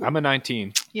 Ooh. I'm a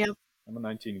 19. Yep. I'm a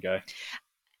 19 guy.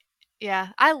 Yeah,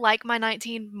 I like my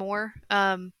 19 more.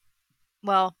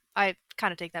 Well, I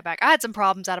kind of take that back. I had some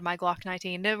problems out of my Glock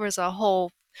 19. There was a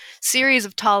whole series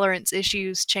of tolerance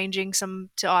issues, changing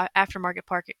some to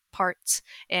aftermarket parts,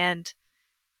 and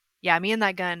yeah, me and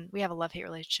that gun, we have a love-hate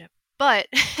relationship. But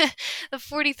the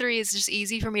 43 is just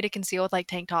easy for me to conceal with like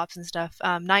tank tops and stuff.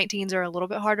 19s are a little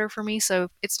bit harder for me, so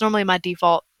it's normally my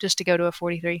default just to go to a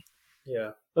 43.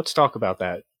 Yeah. Let's talk about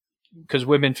that, because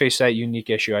women face that unique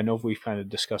issue. I know we've kind of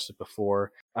discussed it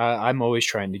before. I'm always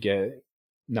trying to get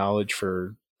knowledge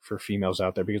for females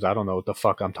out there, because I don't know what the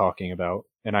fuck I'm talking about,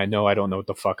 and I know I don't know what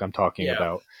the fuck I'm talking Yeah.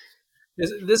 about.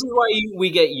 This is why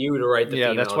we get you to write the Yeah,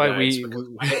 female that's why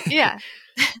guides, Yeah.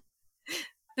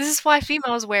 This is why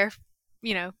females wear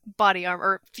body armor,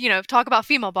 or talk about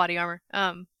female body armor.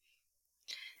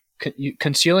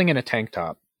 Concealing in a tank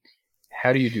top.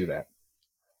 How do you do that?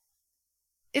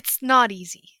 It's not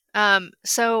easy.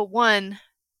 So one,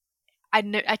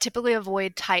 I typically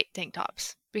avoid tight tank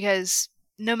tops because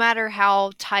no matter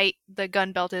how tight the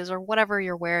gun belt is or whatever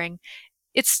you're wearing,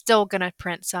 it's still gonna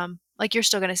print some. Like you're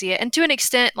still gonna see it, and to an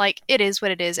extent, like it is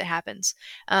what it is. It happens.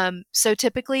 So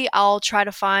typically, I'll try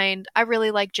to find. I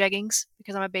really like jeggings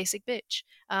because I'm a basic bitch.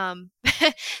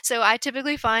 So I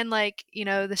typically find like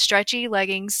the stretchy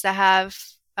leggings that have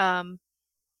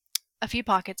a few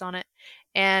pockets on it,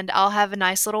 and I'll have a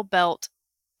nice little belt.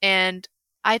 And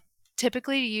I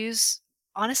typically use,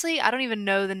 honestly, I don't even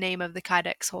know the name of the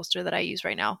Kydex holster that I use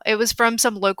right now. It was from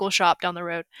some local shop down the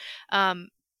road.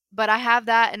 But I have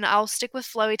that, and I'll stick with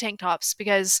flowy tank tops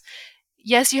because,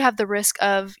 yes, you have the risk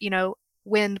of,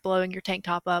 wind blowing your tank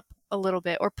top up a little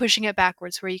bit or pushing it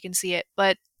backwards where you can see it.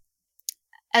 But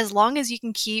as long as you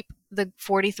can keep the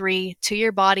 43 to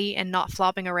your body and not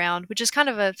flopping around, which is kind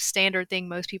of a standard thing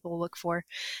most people look for,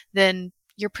 then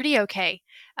you're pretty okay.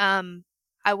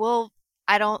 I will,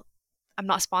 I don't, I'm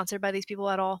not sponsored by these people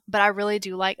at all, but I really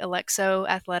do like Alexo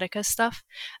Athletica stuff.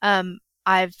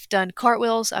 I've done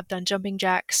cartwheels, I've done jumping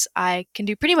jacks. I can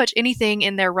do pretty much anything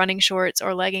in their running shorts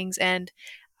or leggings, and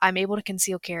I'm able to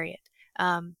conceal carry it.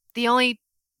 The only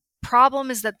problem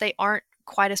is that they aren't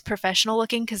quite as professional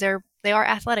looking because they are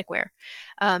athletic wear.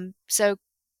 So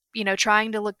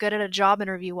trying to look good at a job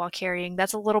interview while carrying,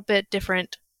 that's a little bit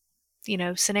different,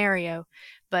 scenario.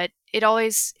 But it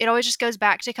always just goes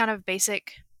back to kind of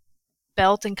basic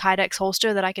belt and Kydex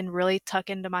holster that I can really tuck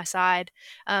into my side.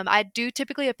 I do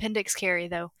typically appendix carry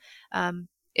though.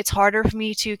 It's harder for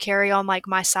me to carry on like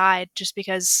my side just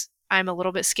because I'm a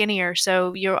little bit skinnier.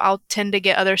 So I'll tend to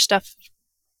get other stuff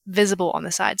visible on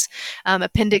the sides.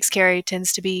 Appendix carry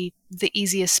tends to be the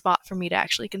easiest spot for me to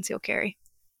actually conceal carry.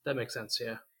 That makes sense,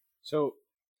 yeah. So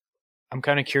I'm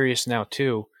kind of curious now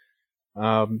too.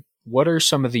 What are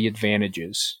some of the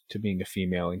advantages to being a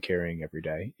female and carrying every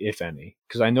day, if any?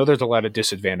 Because I know there's a lot of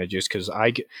disadvantages because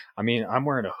I'm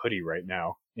wearing a hoodie right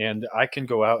now and I can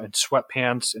go out in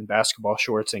sweatpants and basketball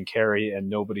shorts and carry and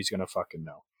nobody's going to fucking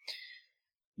know.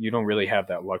 You don't really have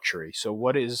that luxury. So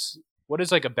what is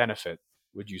like a benefit,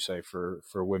 would you say, for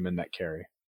women that carry?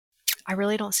 I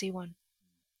really don't see one.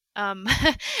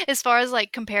 As far as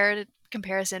like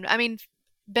comparison, I mean,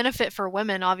 benefit for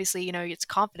women, obviously, it's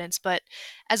confidence, but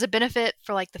as a benefit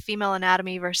for like the female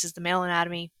anatomy versus the male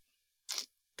anatomy,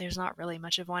 there's not really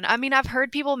much of one. I mean, I've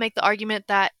heard people make the argument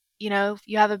that, you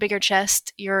have a bigger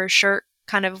chest, your shirt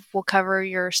kind of will cover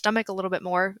your stomach a little bit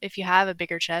more if you have a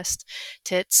bigger chest,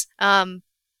 tits.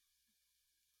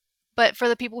 But for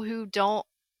the people who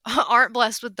aren't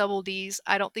blessed with double D's,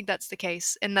 I don't think that's the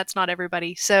case, and that's not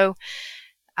everybody. So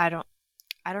I don't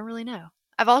really know.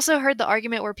 I've also heard the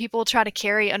argument where people try to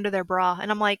carry under their bra, and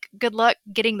I'm like, good luck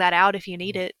getting that out if you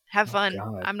need it. Have fun.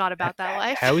 God. I'm not about that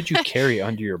life. How would you carry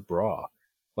under your bra?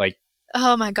 Like,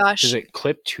 oh my gosh. Does it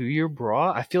clip to your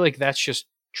bra? I feel like that's just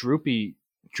droopy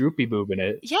boob in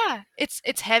it. Yeah,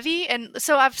 it's heavy, and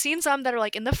so I've seen some that are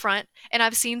like in the front, and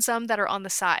I've seen some that are on the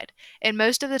side. And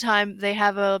most of the time they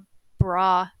have a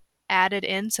bra added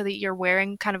in so that you're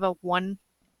wearing kind of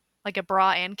like a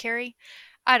bra and carry.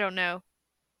 I don't know.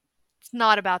 It's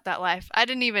not about that life. I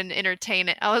didn't even entertain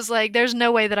it. I was like, there's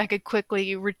no way that I could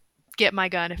quickly get my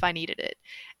gun if I needed it.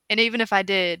 And even if I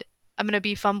did, I'm going to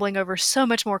be fumbling over so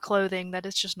much more clothing that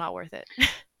it's just not worth it.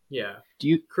 Yeah.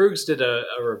 Krugs did a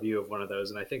review of one of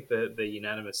those, and I think the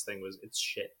unanimous thing was it's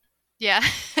shit. Yeah.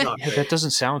 Yeah, that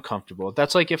doesn't sound comfortable.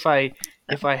 That's like if I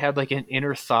had like an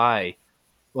inner thigh,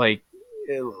 like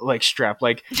strap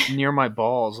like near my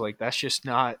balls, like that's just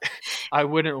not. I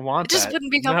wouldn't want that. It just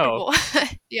wouldn't be comfortable. No.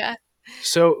 Yeah.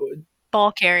 So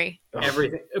ball carry.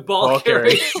 Everything. Ball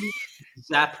carry.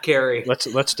 Zap carry.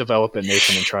 Let's develop it,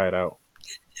 Nathan, and try it out.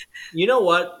 You know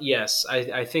what? Yes,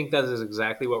 I think that is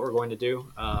exactly what we're going to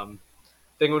do. I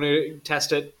think I'm going to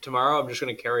test it tomorrow. I'm just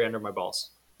going to carry under my balls.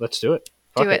 Let's do it.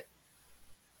 Do it.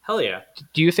 Hell yeah.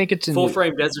 Do you think it's in full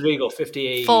frame Desert Eagle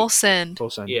 58? Full send. Full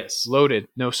send. Yes. Loaded.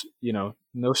 No,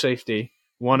 no safety.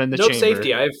 One in the chamber. No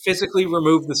safety. I've physically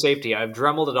removed the safety. I've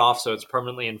dremeled it off so it's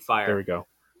permanently in fire. There we go.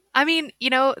 I mean,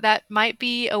 that might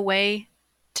be a way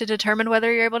to determine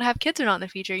whether you're able to have kids or not in the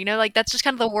future. Like that's just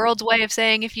kind of the world's way of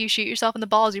saying if you shoot yourself in the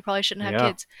balls, you probably shouldn't have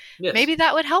kids. Yes. Maybe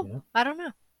that would help. Yeah. I don't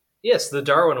know. Yes, the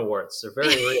Darwin Awards. They're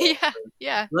very real.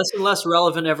 Yeah. Less and less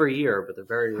relevant every year, but they're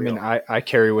very real. I mean, I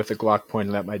carry with a Glock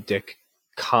pointed at my dick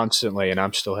constantly, and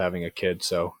I'm still having a kid,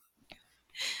 so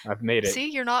I've made it.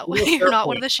 See, you're not one of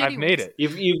the shitty I've made ones. it.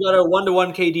 You've got a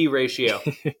 1-to-1 KD ratio.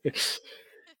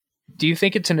 Do you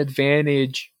think it's an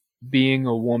advantage being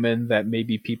a woman that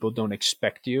maybe people don't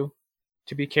expect you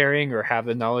to be carrying or have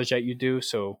the knowledge that you do?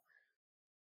 So,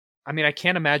 I mean, I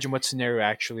can't imagine what scenario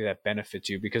actually that benefits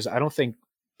you, because I don't think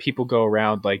people go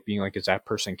around like being like, is that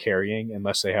person carrying,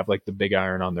 unless they have like the big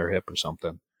iron on their hip or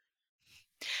something.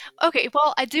 Okay,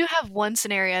 well, I do have one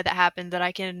scenario that happened that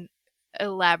I can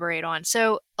elaborate on.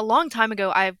 So, a long time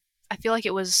ago, I feel like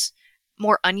it was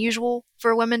more unusual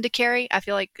for women to carry. I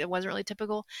feel like it wasn't really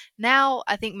typical. Now,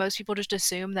 I think most people just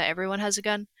assume that everyone has a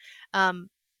gun. Um,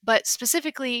 but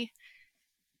specifically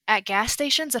at gas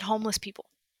stations and homeless people.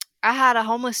 I had a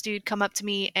homeless dude come up to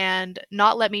me and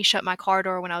not let me shut my car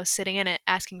door when I was sitting in it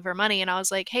asking for money, and I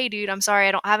was like, "Hey dude, I'm sorry,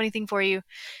 I don't have anything for you.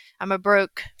 I'm a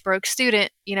broke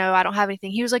student, I don't have anything."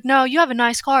 He was like, "No, you have a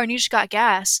nice car and you just got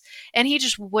gas." And he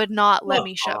just would not let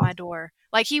me shut Oh, my door.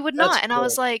 Like he would that's not. And I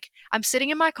was cool. like, "I'm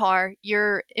sitting in my car.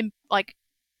 You're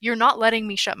not letting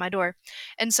me shut my door."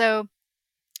 And so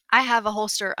I have a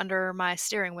holster under my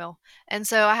steering wheel. And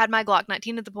so I had my Glock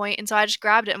 19 at the point, and so I just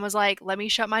grabbed it and was like, "Let me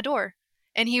shut my door."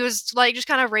 And he was like, just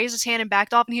kind of raised his hand and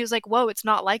backed off, and he was like, "Whoa, it's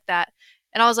not like that."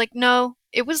 And I was like, "No,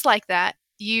 it was like that.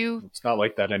 You It's not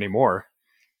like that anymore.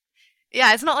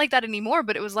 Yeah, it's not like that anymore,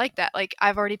 but it was like that. Like,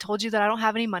 I've already told you that I don't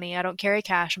have any money. I don't carry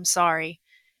cash. I'm sorry."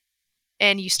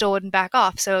 And you still wouldn't back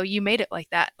off. So you made it like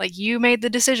that. Like, you made the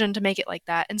decision to make it like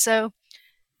that. And so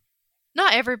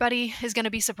not everybody is going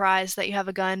to be surprised that you have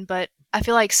a gun, but I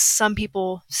feel like some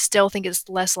people still think it's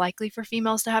less likely for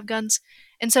females to have guns.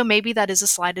 And so maybe that is a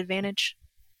slight advantage.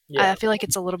 I Yeah. feel like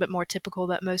it's a little bit more typical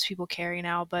that most people carry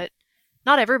now, but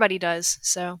not everybody does.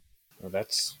 So Well,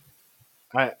 that's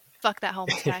I. fuck that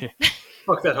homeless guy.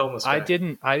 Fuck that homeless I guy.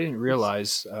 didn't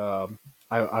realize.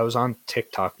 I was on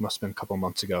TikTok, must have been a couple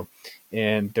months ago,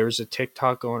 and there was a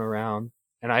TikTok going around,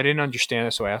 and I didn't understand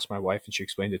it, so I asked my wife, and she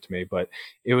explained it to me. But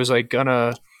it was like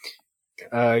gonna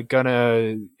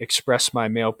express my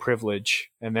male privilege,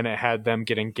 and then it had them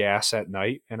getting gas at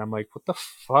night, and I'm like, what the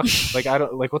fuck? Like I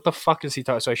don't like what the fuck is he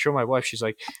talking? So I show my wife, she's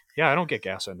like, yeah, I don't get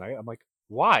gas at night. I'm like,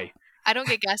 why? I don't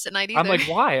get gas at night I'm either. like,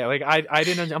 why? Like I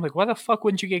didn't. I'm like, why the fuck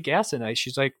wouldn't you get gas at night?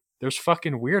 She's like, there's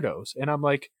fucking weirdos, and I'm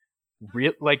like,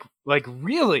 like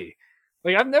really?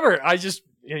 Like I've never. I just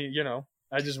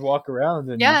I just walk around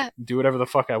and Yeah, do whatever the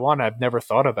fuck I want. I've never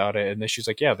thought about it. And then she's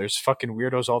like, yeah, there's fucking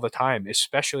weirdos all the time,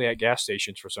 especially at gas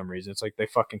stations for some reason. It's like they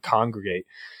fucking congregate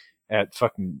at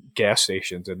fucking gas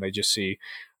stations and they just see,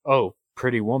 oh,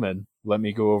 pretty woman, let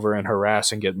me go over and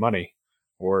harass and get money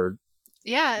or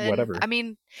yeah, and I whatever.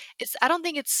 mean, I don't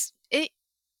think it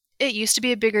used to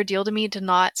be a bigger deal to me to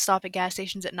not stop at gas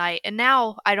stations at night, and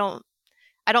now I don't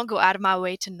go out of my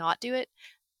way to not do it.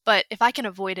 But if I can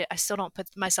avoid it, I still don't put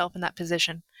myself in that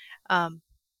position. Um,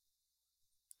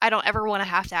 I don't ever want to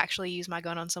have to actually use my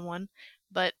gun on someone,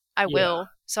 but I Yeah. will.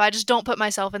 So I just don't put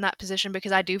myself in that position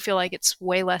because I do feel like it's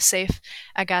way less safe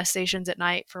at gas stations at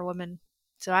night for women.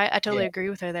 So I totally Yeah. agree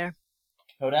with her there.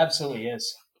 Oh, it absolutely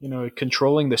is.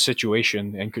 Controlling the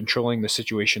situation and controlling the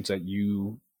situations that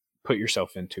you put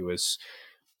yourself into is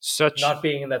such Not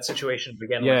being in that situation to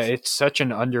begin yeah, with. it's such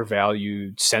an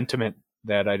undervalued sentiment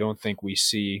that I don't think we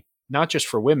see, not just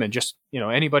for women, just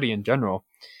anybody in general.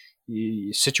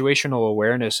 Situational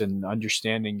awareness and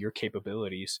understanding your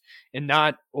capabilities and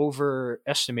not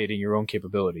overestimating your own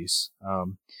capabilities.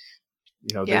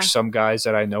 Yeah. There's some guys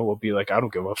that I know will be like, I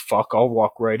don't give a fuck. I'll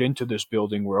walk right into this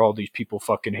building where all these people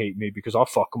fucking hate me because I'll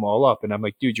fuck them all up. And I'm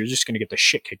like, dude, you're just going to get the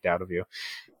shit kicked out of you.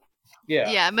 Yeah.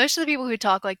 Yeah, most of the people who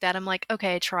talk like that, I'm like,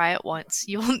 okay, try it once.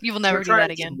 You will never do Try that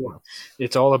it again. once.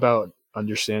 It's all about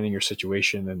understanding your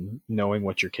situation and knowing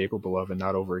what you're capable of and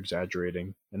not over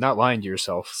exaggerating and not lying to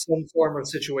yourself. Some form of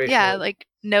Yeah, situational. like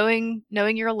knowing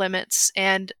your limits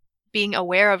and being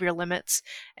aware of your limits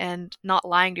and not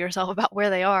lying to yourself about where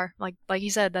they are. Like you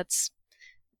said, that's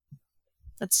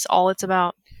all it's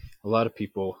about. A lot of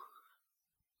people,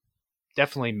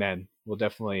 definitely men, will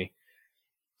definitely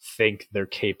think they're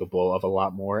capable of a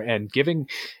lot more, and giving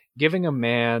a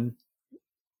man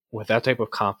with that type of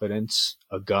confidence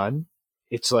a gun,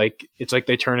 it's like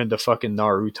they turn into fucking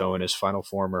Naruto in his final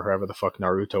form or however the fuck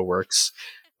Naruto works.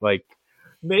 Like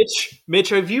Mitch,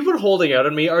 have you been holding out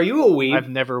on me? Are you a I've weeb?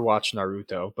 never watched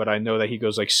Naruto, but I know that he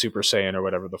goes like Super Saiyan or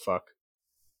whatever the fuck.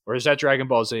 Or is that Dragon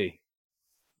Ball Z?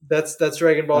 That's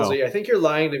Dragon Ball No. Z. I think you're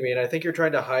lying to me, and I think you're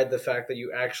trying to hide the fact that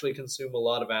you actually consume a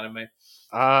lot of anime.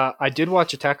 I did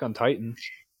watch Attack on Titan.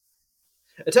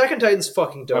 Attack on Titan's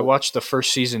fucking I dope. watched the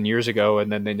first season years ago,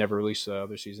 and then they never released the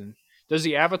other season. Does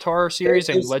the Avatar series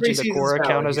and There's three Legend of seasons Korra now,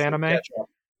 count and you as should anime? catch up.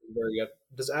 Very good.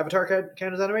 Does Avatar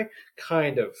count as anime?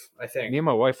 Kind of, I think. Me and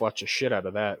my wife watched the shit out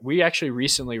of that. We actually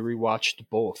recently rewatched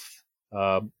both,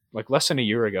 like less than a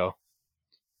year ago.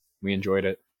 We enjoyed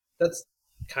it. That's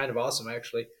kind of awesome,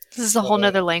 actually. This is a whole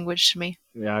nother language to me.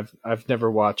 Yeah, I've never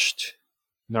watched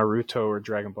Naruto or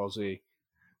Dragon Ball Z,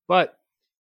 but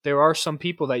there are some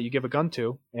people that you give a gun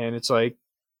to, and it's like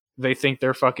they think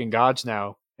they're fucking gods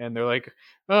now, and they're like,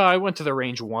 "Oh, I went to the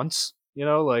range once,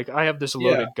 like I have this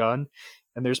loaded gun."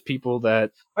 And there's people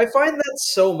that I find that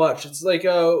so much. It's like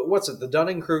what's it? The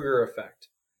Dunning-Kruger effect.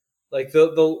 Like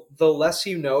the less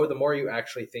you know, the more you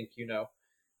actually think you know.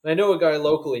 And I know a guy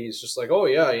locally. He's just like, oh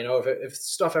yeah, if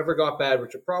stuff ever got bad,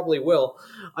 which it probably will,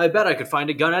 I bet I could find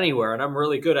a gun anywhere, and I'm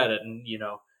really good at it. And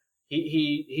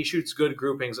he shoots good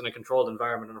groupings in a controlled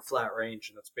environment in a flat range,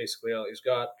 and that's basically all he's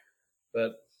got.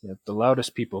 But the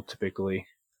loudest people typically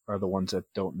are the ones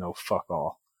that don't know fuck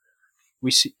all. I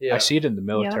see it in the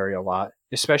military a lot,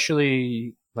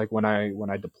 especially like when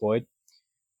I deployed.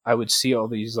 I would see all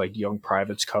these like young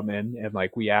privates come in, and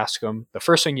like we ask them. The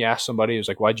first thing you ask somebody is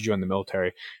like, "Why'd you join the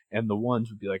military?" And the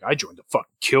ones would be like, "I joined to fucking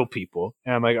kill people."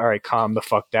 And I'm like, "All right, calm the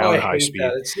fuck down, high speed."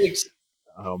 That. It's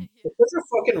a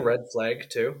fucking red flag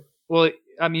too. Well,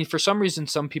 I mean, for some reason,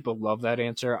 some people love that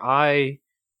answer. I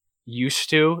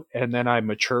used to, and then I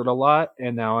matured a lot,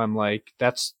 and now I'm like,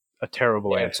 that's a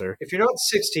terrible answer. If you're not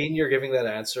 16, you're giving that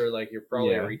answer, like you're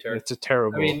probably a retard. It's a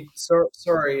terrible. I mean,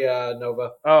 sorry,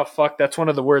 Nova. Oh fuck, that's one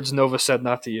of the words Nova said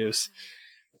not to use.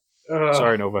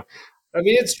 Sorry, Nova. I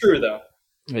mean, it's true though.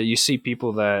 You see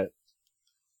people that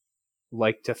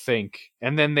like to think,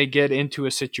 and then they get into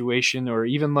a situation, or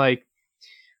even like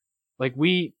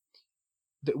we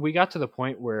got to the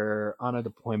point where on a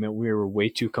deployment we were way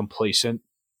too complacent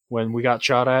when we got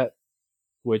shot at,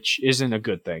 which isn't a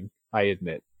good thing, I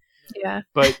admit. Yeah.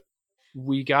 But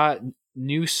we got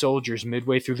new soldiers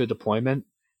midway through the deployment,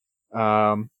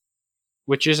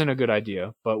 which isn't a good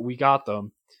idea, but we got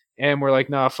them, and we're like,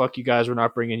 nah, fuck you guys, we're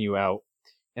not bringing you out.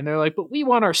 And they're like, but we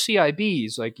want our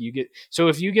CIBs. Like, so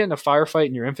if you get in a firefight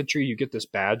in your infantry, you get this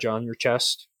badge on your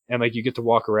chest, and like you get to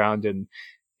walk around, and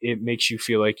it makes you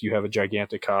feel like you have a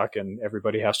gigantic cock, and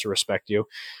everybody has to respect you.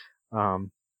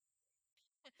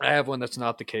 I have one that's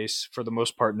not the case. For the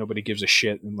most part, nobody gives a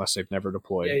shit unless they've never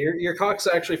deployed. Yeah, your cock's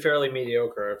actually fairly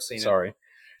mediocre. I've seen it. Sorry.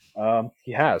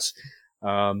 He has.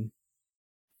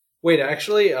 Wait,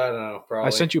 actually? I don't know. Probably. I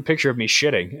sent you a picture of me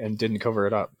shitting and didn't cover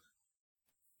it up.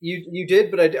 You did,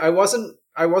 but I wasn't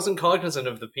cognizant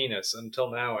of the penis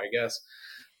until now, I guess.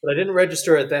 But I didn't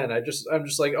register it then. I'm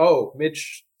just like, oh,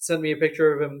 Mitch sent me a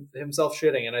picture of himself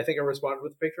shitting, and I think I responded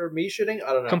with a picture of me shitting.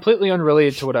 I don't know. Completely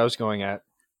unrelated to what I was going at.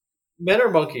 Men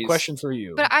are monkeys. Question for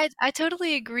you. But I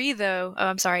totally agree, though. Oh,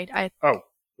 I'm sorry. I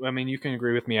mean, you can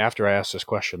agree with me after I ask this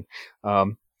question.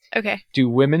 Okay. Do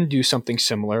women do something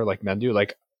similar like men do?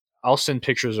 Like, I'll send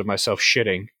pictures of myself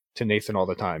shitting to Nathan all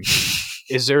the time.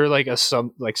 Is there like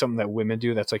something that women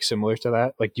do that's like similar to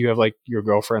that? Like, do you have like your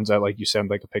girlfriends that like you send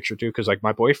like a picture to? Because like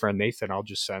my boyfriend Nathan, I'll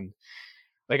just send.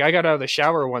 Like, I got out of the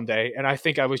shower one day, and I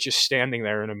think I was just standing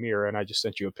there in a mirror, and I just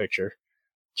sent you a picture.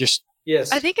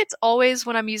 Yes. I think it's always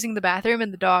when I'm using the bathroom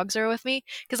and the dogs are with me,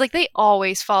 because like they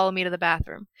always follow me to the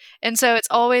bathroom, and so it's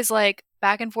always like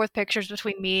back and forth pictures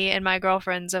between me and my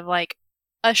girlfriends of like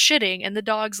us shitting and the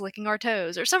dogs licking our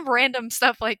toes or some random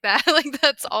stuff like that. Like,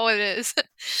 that's all it is.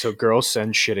 So girls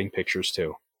send shitting pictures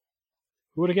too.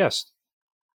 Who would have guessed?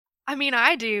 I mean,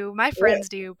 I do. My friends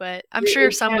do, but I'm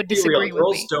sure some would disagree with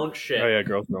girls me. Don't shit. Oh yeah,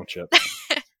 girls don't shit.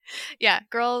 Yeah,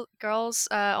 girls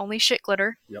only shit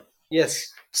glitter. Yep.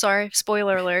 Yes. Sorry,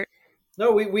 spoiler alert.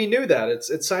 No, we knew that.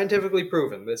 It's scientifically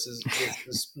proven. This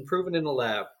is been proven in a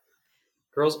lab.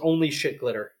 Girls only shit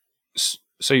glitter.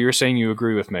 So you're saying you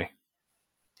agree with me?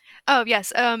 Oh,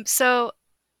 yes. So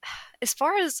as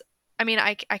far as, I mean,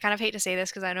 I kind of hate to say this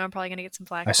because I know I'm probably going to get some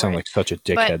flack. I sound like such a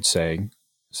dickhead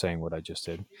saying what I just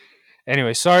did.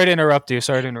 Anyway, sorry to interrupt you.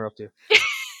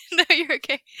 No, you're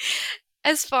okay.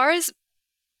 As far as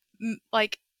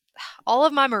like all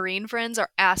of my Marine friends are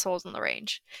assholes on the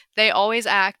range. They always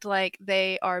act like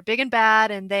they are big and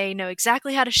bad and they know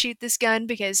exactly how to shoot this gun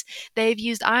because they've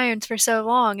used irons for so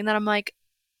long. And then I'm like,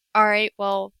 all right,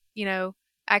 well,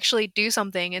 actually do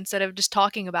something instead of just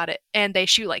talking about it. And they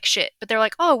shoot like shit. But they're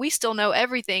like, oh, we still know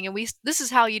everything and this is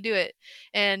how you do it.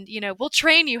 And, we'll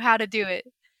train you how to do it.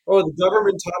 Oh, the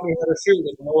government taught me how to shoot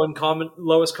with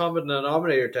lowest common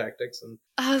denominator tactics. And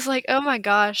I was like, oh my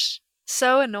gosh.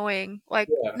 So annoying. Like,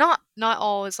 not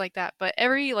all is like that, but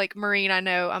every like Marine I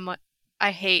know, I'm like,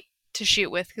 I hate to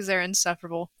shoot with because they're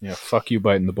insufferable. Yeah, fuck you,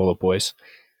 biting the bullet, boys.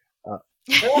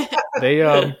 They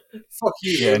fuck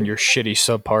you. Yeah, and your shitty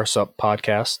subpar sub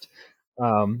podcast.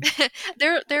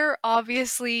 There are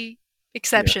obviously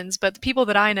exceptions, but the people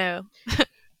that I know.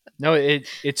 No,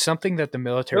 it's something that the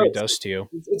military does to you.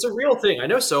 It's a real thing. I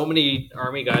know so many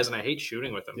Army guys, and I hate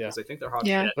shooting with them because I think they're hot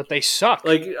shit. But they suck.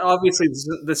 Like, obviously,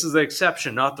 this is the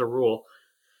exception, not the rule.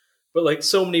 But, like,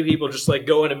 so many people just, like,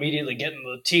 go and immediately get in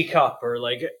the teacup or,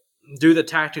 like, do the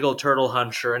tactical turtle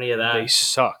hunch or any of that. They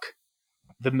suck.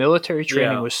 The military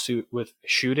training with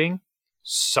shooting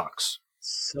sucks.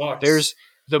 There's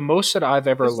the most that I've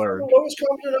ever learned. The lowest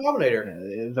common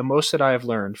denominator. The most that I have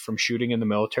learned from shooting in the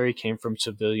military came from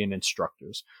civilian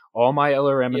instructors. All my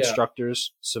LRM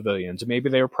instructors, civilians. Maybe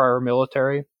they were prior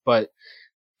military, but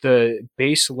the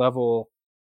base level,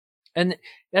 and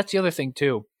that's the other thing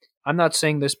too. I'm not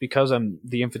saying this because I'm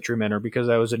the infantryman or because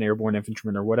I was an airborne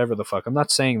infantryman or whatever the fuck. I'm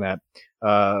not saying that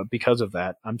because of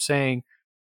that. I'm saying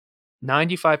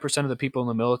 95% of the people in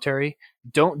the military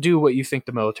don't do what you think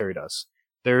the military does.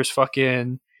 There's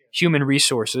fucking human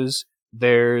resources.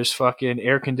 There's fucking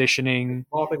air conditioning,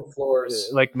 mopping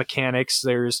floors, like mechanics.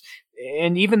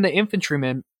 And even the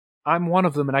infantrymen, I'm one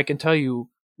of them, and I can tell you,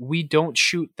 we don't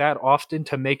shoot that often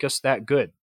to make us that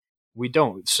good. We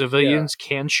don't. Civilians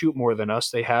can shoot more than us.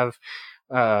 They have,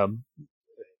 well,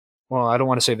 I don't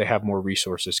want to say they have more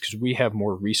resources because we have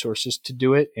more resources to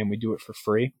do it, and we do it for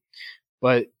free.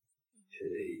 But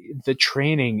the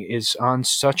training is on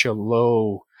such a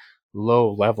low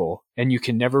level, and you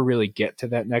can never really get to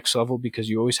that next level because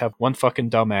you always have one fucking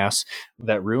dumbass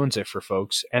that ruins it for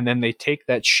folks, and then they take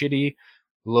that shitty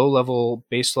low level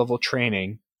base level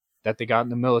training that they got in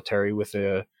the military with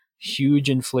a huge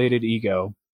inflated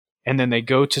ego, and then they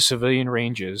go to civilian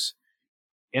ranges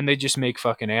and they just make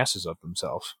fucking asses of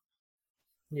themselves.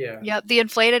 Yeah, the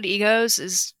inflated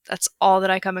egos that's all that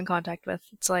I come in contact with.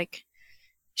 It's like,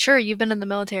 sure, you've been in the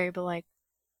military, but like,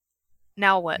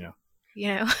 now what? Yeah. You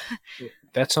know?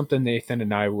 That's something Nathan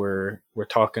and I were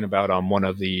talking about on one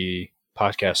of the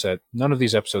podcasts that none of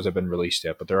these episodes have been released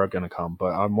yet, but they're going to come.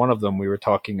 But on one of them, we were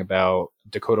talking about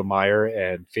Dakota Meyer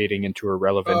and fading into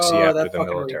irrelevancy after the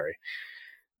military.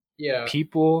 Yeah.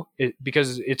 People,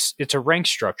 because it's a rank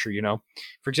structure, you know?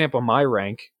 For example, my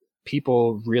rank,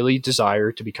 people really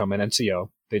desire to become an NCO.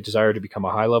 They desire to become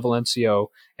a high-level NCO,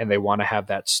 and they want to have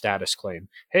that status claim.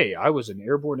 Hey, I was an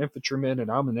airborne infantryman, and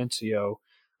I'm an NCO.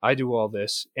 I do all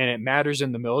this, and it matters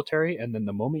in the military, and then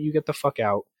the moment you get the fuck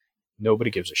out,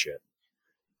 nobody gives a shit.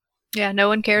 Yeah, no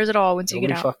one cares at all once you get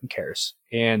out. Nobody fucking cares.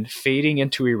 And fading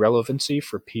into irrelevancy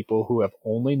for people who have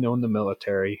only known the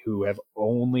military, who have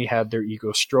only had their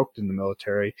ego stroked in the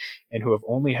military, and who have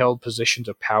only held positions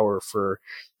of power for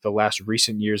the last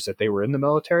recent years that they were in the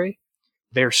military,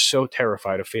 they're so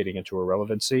terrified of fading into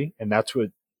irrelevancy, and that's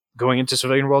what going into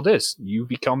civilian world is. You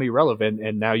become irrelevant,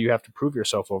 and now you have to prove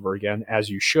yourself over again, as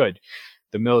you should.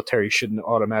 The military shouldn't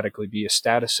automatically be a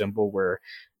status symbol where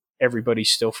everybody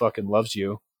still fucking loves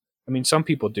you. I mean, some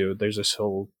people do. There's this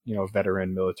whole,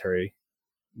 veteran military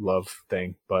love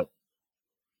thing, but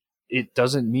it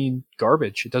doesn't mean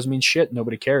garbage. It doesn't mean shit.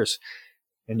 Nobody cares.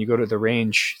 And you go to the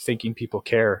range thinking people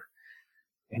care,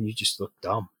 and you just look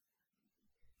dumb.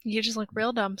 You just look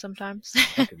real dumb sometimes.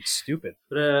 Fucking stupid.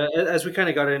 But as we kind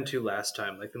of got into last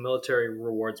time, like the military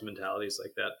rewards mentalities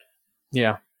like that.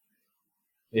 Yeah.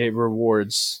 It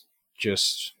rewards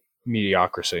just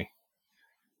mediocrity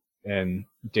and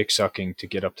dick sucking to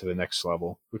get up to the next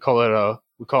level. We call it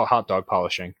hot dog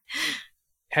polishing.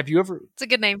 Have you ever? It's a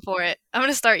good name for it. I'm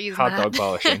gonna start using hot dog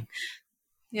polishing.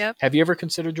 Yep. Have you ever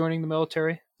considered joining the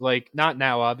military? Like, not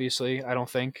now, obviously. I don't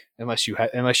think, unless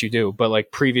you do. But like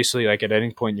previously, like at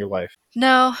any point in your life.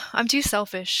 No, I'm too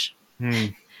selfish.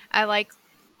 I like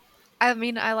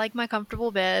my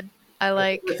comfortable bed.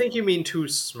 I think you mean too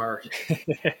smart.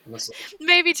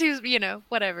 Maybe too,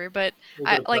 whatever. But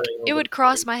it would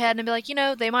cross my head and be like,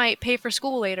 they might pay for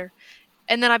school later.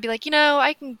 And then I'd be like,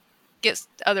 I can get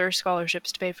other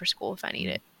scholarships to pay for school if I need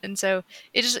it. And so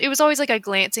it was always like a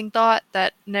glancing thought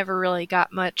that never really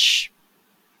got much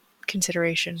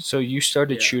consideration. So you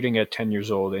started shooting at 10 years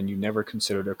old and you never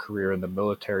considered a career in the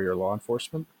military or law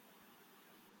enforcement?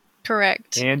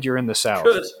 Correct. And you're in the South.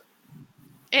 Good.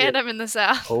 And I'm in the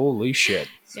South. Holy shit.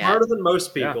 Smarter than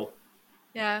most people.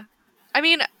 Yeah. I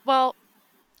mean, well,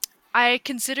 I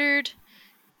considered...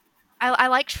 I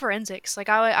liked forensics. Like,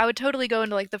 I would totally go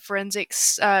into, like, the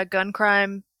forensics gun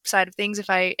crime side of things if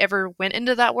I ever went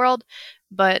into that world.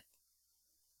 But,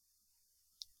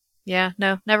 yeah,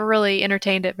 no, never really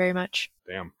entertained it very much.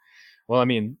 Damn. Well, I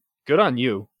mean, good on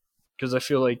you. Because I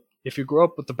feel like if you grow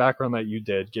up with the background that you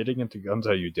did, getting into guns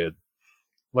how you did,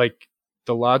 like,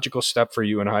 the logical step for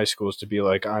you in high school is to be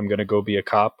like, I'm going to go be a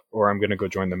cop or I'm going to go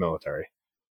join the military.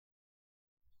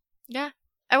 Yeah.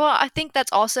 Well, I think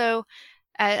that's also,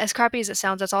 as crappy as it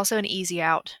sounds, that's also an easy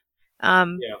out.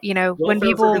 You know, when Welfare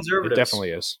for people, It conservatives.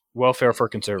 definitely is. Welfare for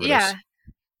conservatives. yeah,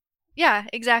 yeah,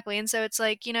 exactly. And so it's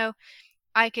like, you know,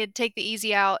 I could take the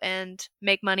easy out and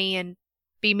make money and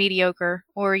be mediocre,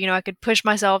 or, you know, I could push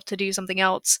myself to do something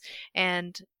else.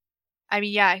 And I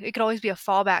mean, yeah, it could always be a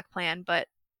fallback plan, but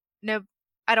no,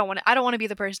 I don't want to be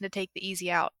the person to take the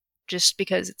easy out just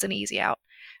because it's an easy out.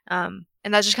 And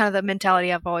that's just kind of the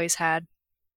mentality I've always had.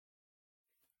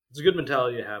 It's a good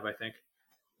mentality to have, I think.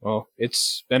 Well,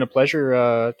 it's been a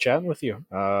pleasure chatting with you.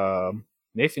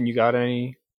 Nathan, you got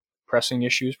any pressing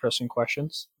issues, pressing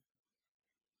questions?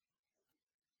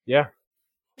 Yeah.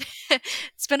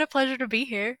 It's been a pleasure to be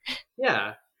here.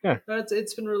 Yeah. Yeah.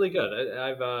 It's been really good.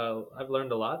 I've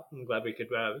learned a lot. I'm glad we could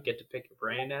get to pick your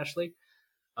brain, Ashley.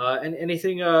 And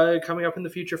anything coming up in the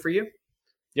future for you?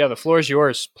 Yeah, the floor is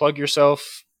yours. Plug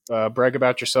yourself, brag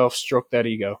about yourself, stroke that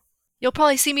ego. You'll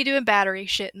probably see me doing battery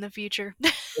shit in the future.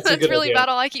 a That's good really idea. about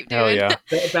all I keep Hell doing. yeah.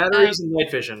 Batteries and night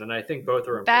vision, and I think both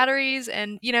are important. Batteries,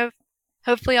 and, you know,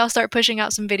 hopefully I'll start pushing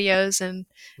out some videos, and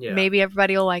maybe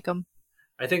everybody will like them.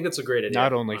 I think that's a great idea.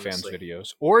 Not OnlyFans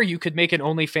videos. Or you could make an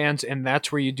OnlyFans, and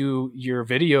that's where you do your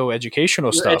video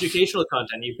educational stuff. Educational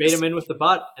content. You bait them in with the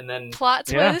butt, and then Plot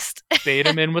twist. Bait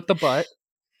them in with the butt.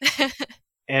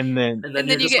 And then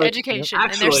you get education,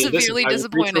 and they're severely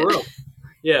disappointed.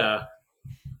 Yeah.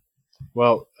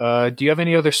 Well, do you have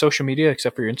any other social media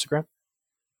except for your Instagram?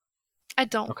 I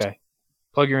don't. Okay.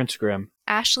 Plug your Instagram.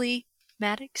 Ashlei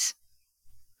Maddox.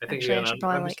 I think Actually, I should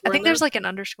probably I think there's like an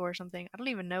underscore or something. I don't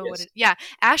even know what it. Yeah,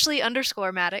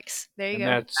 Ashlei_Maddox. There you go.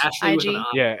 That's Ashley with an I.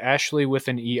 Yeah, Ashley with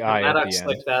an EI at Maddox, the end.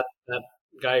 like that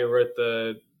guy who wrote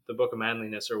the Book of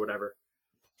Manliness or whatever.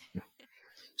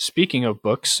 Speaking of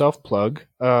books, self-plug.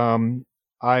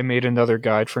 I made another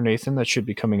guide for Nathan that should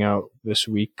be coming out this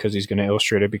week because he's going to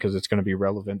illustrate it because it's going to be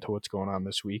relevant to what's going on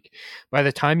this week. By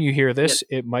the time you hear this,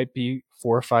 it might be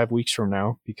 4 or 5 weeks from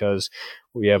now because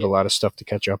we have a lot of stuff to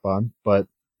catch up on. But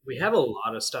we have a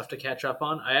lot of stuff to catch up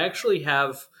on. I actually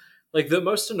have, like, the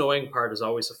most annoying part is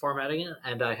always the formatting it,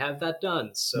 and I have that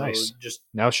done. So nice. Just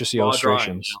now it's just the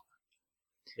illustrations.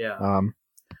 Drawing, yeah.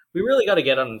 We really got to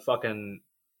get on fucking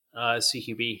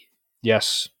CQB.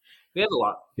 Yes. We have a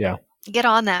lot. Yeah. Get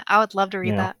on that. I would love to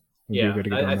read that. Yeah,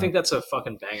 I think that's a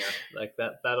fucking banger. Like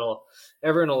that'll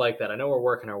everyone will like that. I know we're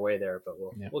working our way there, but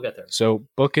we'll get there. So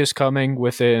book is coming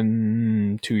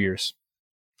within 2 years.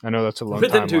 I know that's a long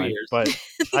within timeline, 2 years, but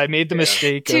I made the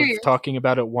mistake of talking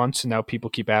about it once, and now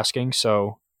people keep asking.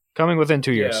 So coming within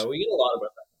 2 years. Yeah, we get a lot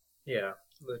about that. Yeah,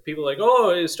 people are like,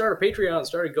 oh, start a Patreon,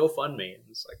 start a GoFundMe. And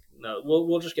it's like, no,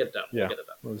 we'll just get it done. Yeah, we'll get it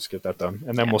done. We'll just get that done,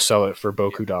 and then we'll sell it for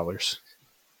Boku dollars.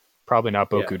 Probably not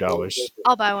Boku dollars.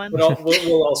 I'll buy one. But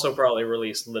we'll also probably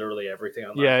release literally everything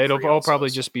online. Yeah, it'll all probably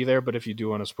just be there, but if you do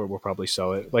want to support, we'll probably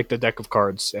sell it. Like the deck of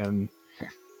cards and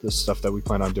the stuff that we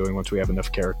plan on doing once we have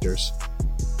enough characters.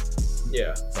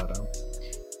 Yeah. But,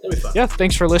 it'll be fun. Yeah,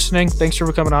 thanks for listening. Thanks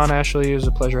for coming on, Ashley. It was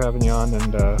a pleasure having you on,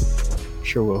 and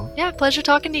sure we'll pleasure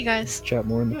talking to you guys. Chat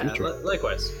more in the future.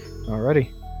 Likewise. Alrighty.